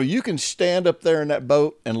 Yeah. And, you can stand up there in that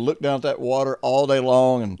boat and look down at that water all day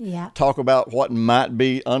long and talk about what might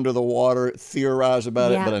be under the water, theorize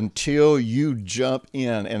about it. But until you jump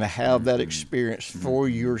in and have that experience for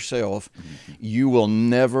yourself, you will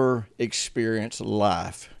never experience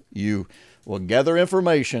life. You will gather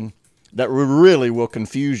information that really will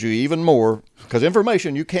confuse you even more, because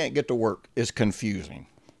information you can't get to work is confusing.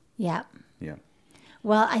 Yeah. Yeah.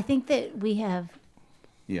 Well, I think that we have.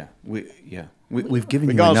 Yeah. We've given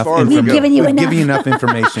you enough. We've given you enough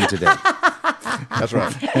information today. That's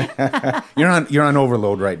right. You're on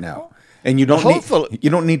overload right now, and you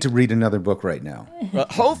don't need to read another book right now.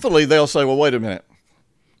 Hopefully, they'll say, "Well, wait a minute.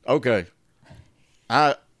 Okay,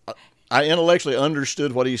 I intellectually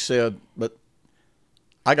understood what he said, but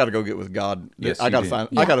I got to go get with God. Yes, I got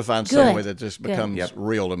to find some way that this becomes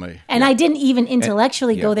real to me." And I didn't even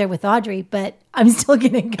intellectually go there with Audrey, but I'm still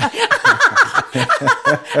getting God.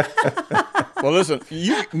 Well, listen,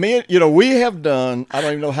 we have done, I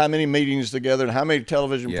don't even know how many meetings together and how many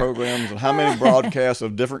television programs and how many broadcasts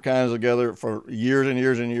of different kinds together for years and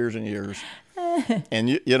years and years and years.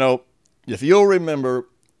 And, if you'll remember,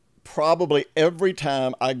 probably every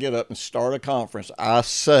time I get up and start a conference, I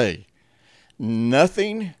say,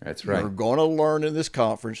 nothing you're going to learn in this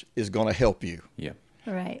conference is going to help you. Yeah.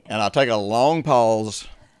 Right. And I take a long pause,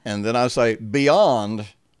 and then I say, beyond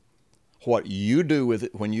what you do with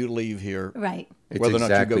it when you leave here, right? Whether or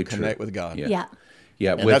not you go connect with God. Yeah.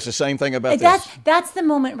 And that's the same thing about this. That's the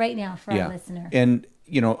moment right now for our listener. And,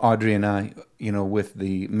 Audrey and I, with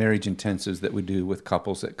the marriage intensives that we do with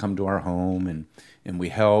couples that come to our home and we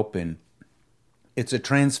help, and it's a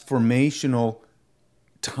transformational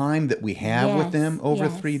time that we have with them over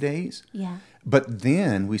 3 days. Yeah. But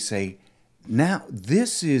then we say, now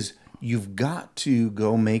you've got to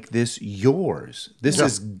go make this yours. This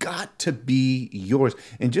has got to be yours.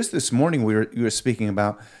 And just this morning we were speaking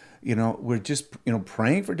about, we're just,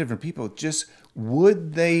 praying for different people. Just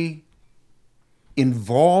would they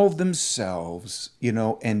involve themselves,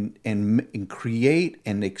 and create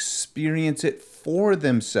and experience it for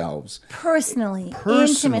themselves. Personally,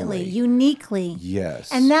 intimately, uniquely.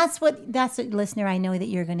 Yes. And that's what listener, I know that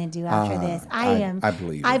you're going to do after this.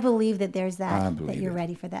 I believe that there's that you're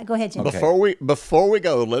ready for that. Go ahead, Jim. Okay. Before we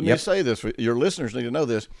go, let me say this. Your listeners need to know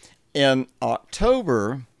this. In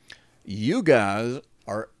you guys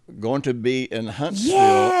are going to be in Huntsville,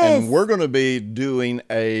 and we're going to be doing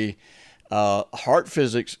a heart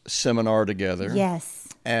physics seminar together. Yes.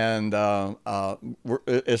 And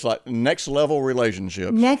it's like next level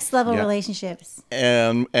relationships. Next level relationships.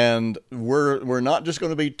 And we're not just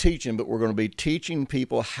going to be teaching, but we're going to be teaching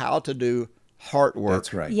people how to do heart work.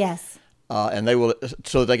 That's right. Yes. And they will,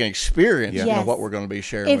 so that they can experience what we're going to be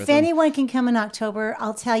sharing with them. If anyone can come in October,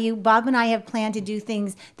 I'll tell you, Bob and I have planned to do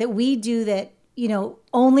things that we do that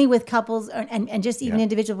only with couples and just even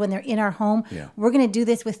individuals when they're in our home. Yeah. We're going to do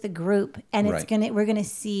this with the group, and Right. we're going to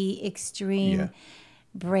see extreme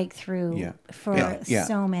breakthrough for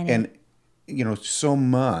so many. And, so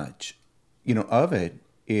much, of it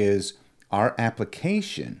is our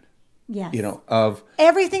application, Yes. of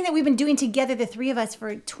everything that we've been doing together, the three of us,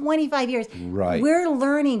 for 25 years. Right. We're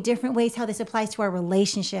learning different ways how this applies to our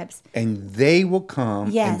relationships. and they will come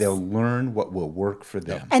Yes. and they'll learn what will work for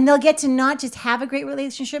them. And they'll get to not just have a great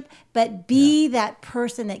relationship, but be that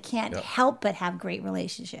person that can't help but have great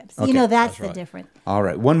relationships. Okay. That's the difference. All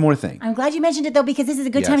right. One more thing. I'm glad you mentioned it, though, because this is a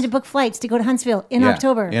good time Yes. to book flights to go to Huntsville in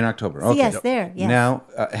October. In October. See Okay. us there. Yes. Now,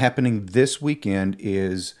 happening this weekend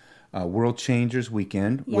is World Changers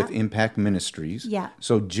Weekend with Impact Ministries. Yeah.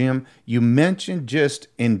 So, Jim, you mentioned just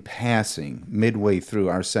in passing, midway through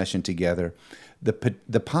our session together,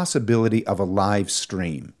 the possibility of a live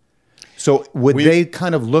stream. So, would they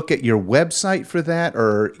kind of look at your website for that,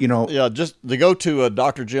 or Yeah, just they go to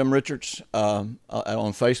Dr. Jim Richards on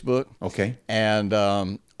Facebook. Okay. And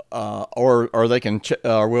or they can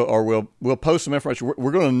we'll post some information.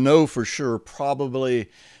 We're going to know for sure probably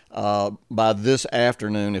by this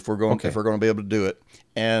afternoon if we're going to be able to do it.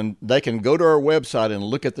 And they can go to our website and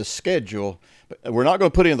look at the schedule. But we're not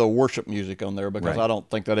going to put any of the worship music on there because I don't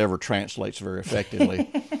think that ever translates very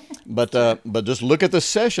effectively. But just look at the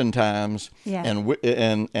session times, and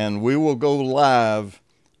we will go live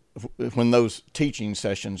when those teaching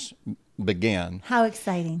sessions begin. How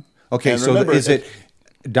exciting. Okay, And so remember, is it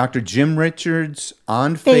Dr. Jim Richards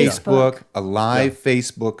on Facebook, a live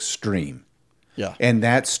Facebook stream? Yeah. And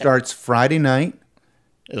that starts Friday night.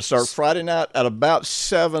 It'll start Friday night at about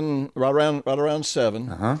 7, right around 7.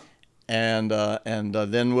 Uh-huh. And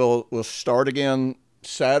then we'll start again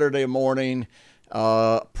Saturday morning,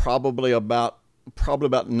 probably about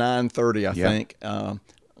 9:30, I think.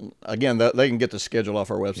 Again, they can get the schedule off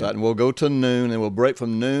our website, and we'll go to noon, and we'll break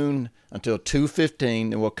from noon until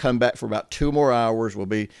 2:15, and we'll come back for about 2 more hours.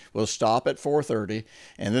 We'll stop at 4:30,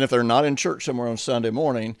 and then if they're not in church somewhere on Sunday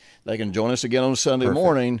morning, they can join us again on Sunday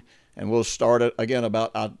morning, and we'll start it again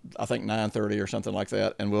about I think 9:30 or something like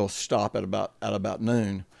that, and we'll stop at about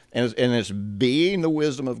noon. And it's being the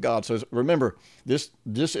wisdom of God. So remember, this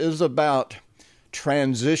is about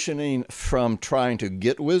transitioning from trying to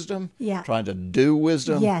get wisdom, trying to do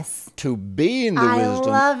wisdom, to being the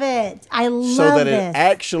wisdom. I love it. I love so that this. it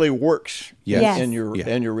actually works in your real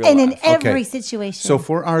and life. in every situation. So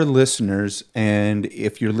for our listeners, and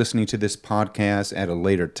if you're listening to this podcast at a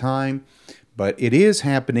later time, but it is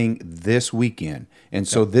happening this weekend. And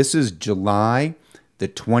so this is July the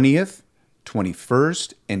 20th,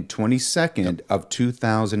 21st, and 22nd of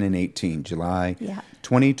 2018. July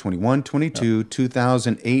 20, 21, 22,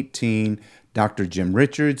 2018. Dr. Jim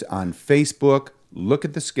Richards on Facebook. Look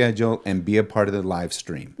at the schedule and be a part of the live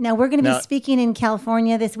stream. Now, we're going to be speaking in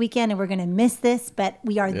California this weekend, and we're going to miss this, but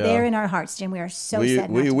we are there in our hearts, Jim. We are so sad not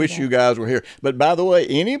to We be wish there. you guys were here. But by the way,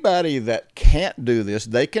 anybody that can't do this,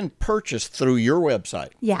 they can purchase through your website.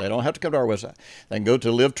 Yeah. They don't have to come to our website. They can go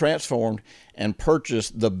to Live Transformed and purchase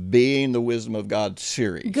the Being the Wisdom of God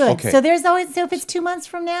series. Good. Okay. So if it's 2 months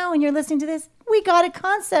from now and you're listening to this, we got a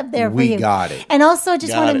concept there for you. We got it. And also, I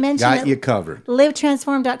just want to mention Got you covered.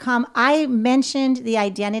 livetransform.com. I mentioned the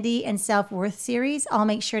Identity and Self-Worth series. I'll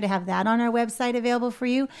make sure to have that on our website available for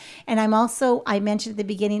you. And I mentioned at the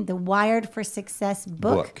beginning, the Wired for Success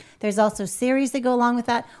book. There's also series that go along with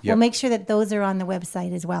that. Yep. We'll make sure that those are on the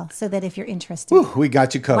website as well, so that if you're interested. Whew, we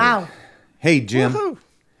got you covered. Wow. Hey, Jim. Woohoo.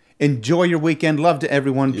 Enjoy your weekend. Love to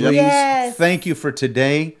everyone, please. Yes. Thank you for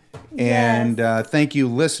today. Yes. And thank you,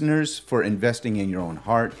 listeners, for investing in your own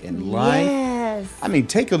heart and life. Yes. I mean,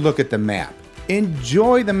 take a look at the map.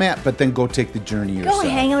 Enjoy the map, but then go take the journey yourself. Go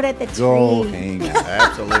hang out at the tree. Go hang out.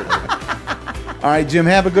 Absolutely. All right, Jim,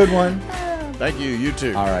 have a good one. Thank you. You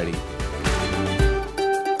too. All righty.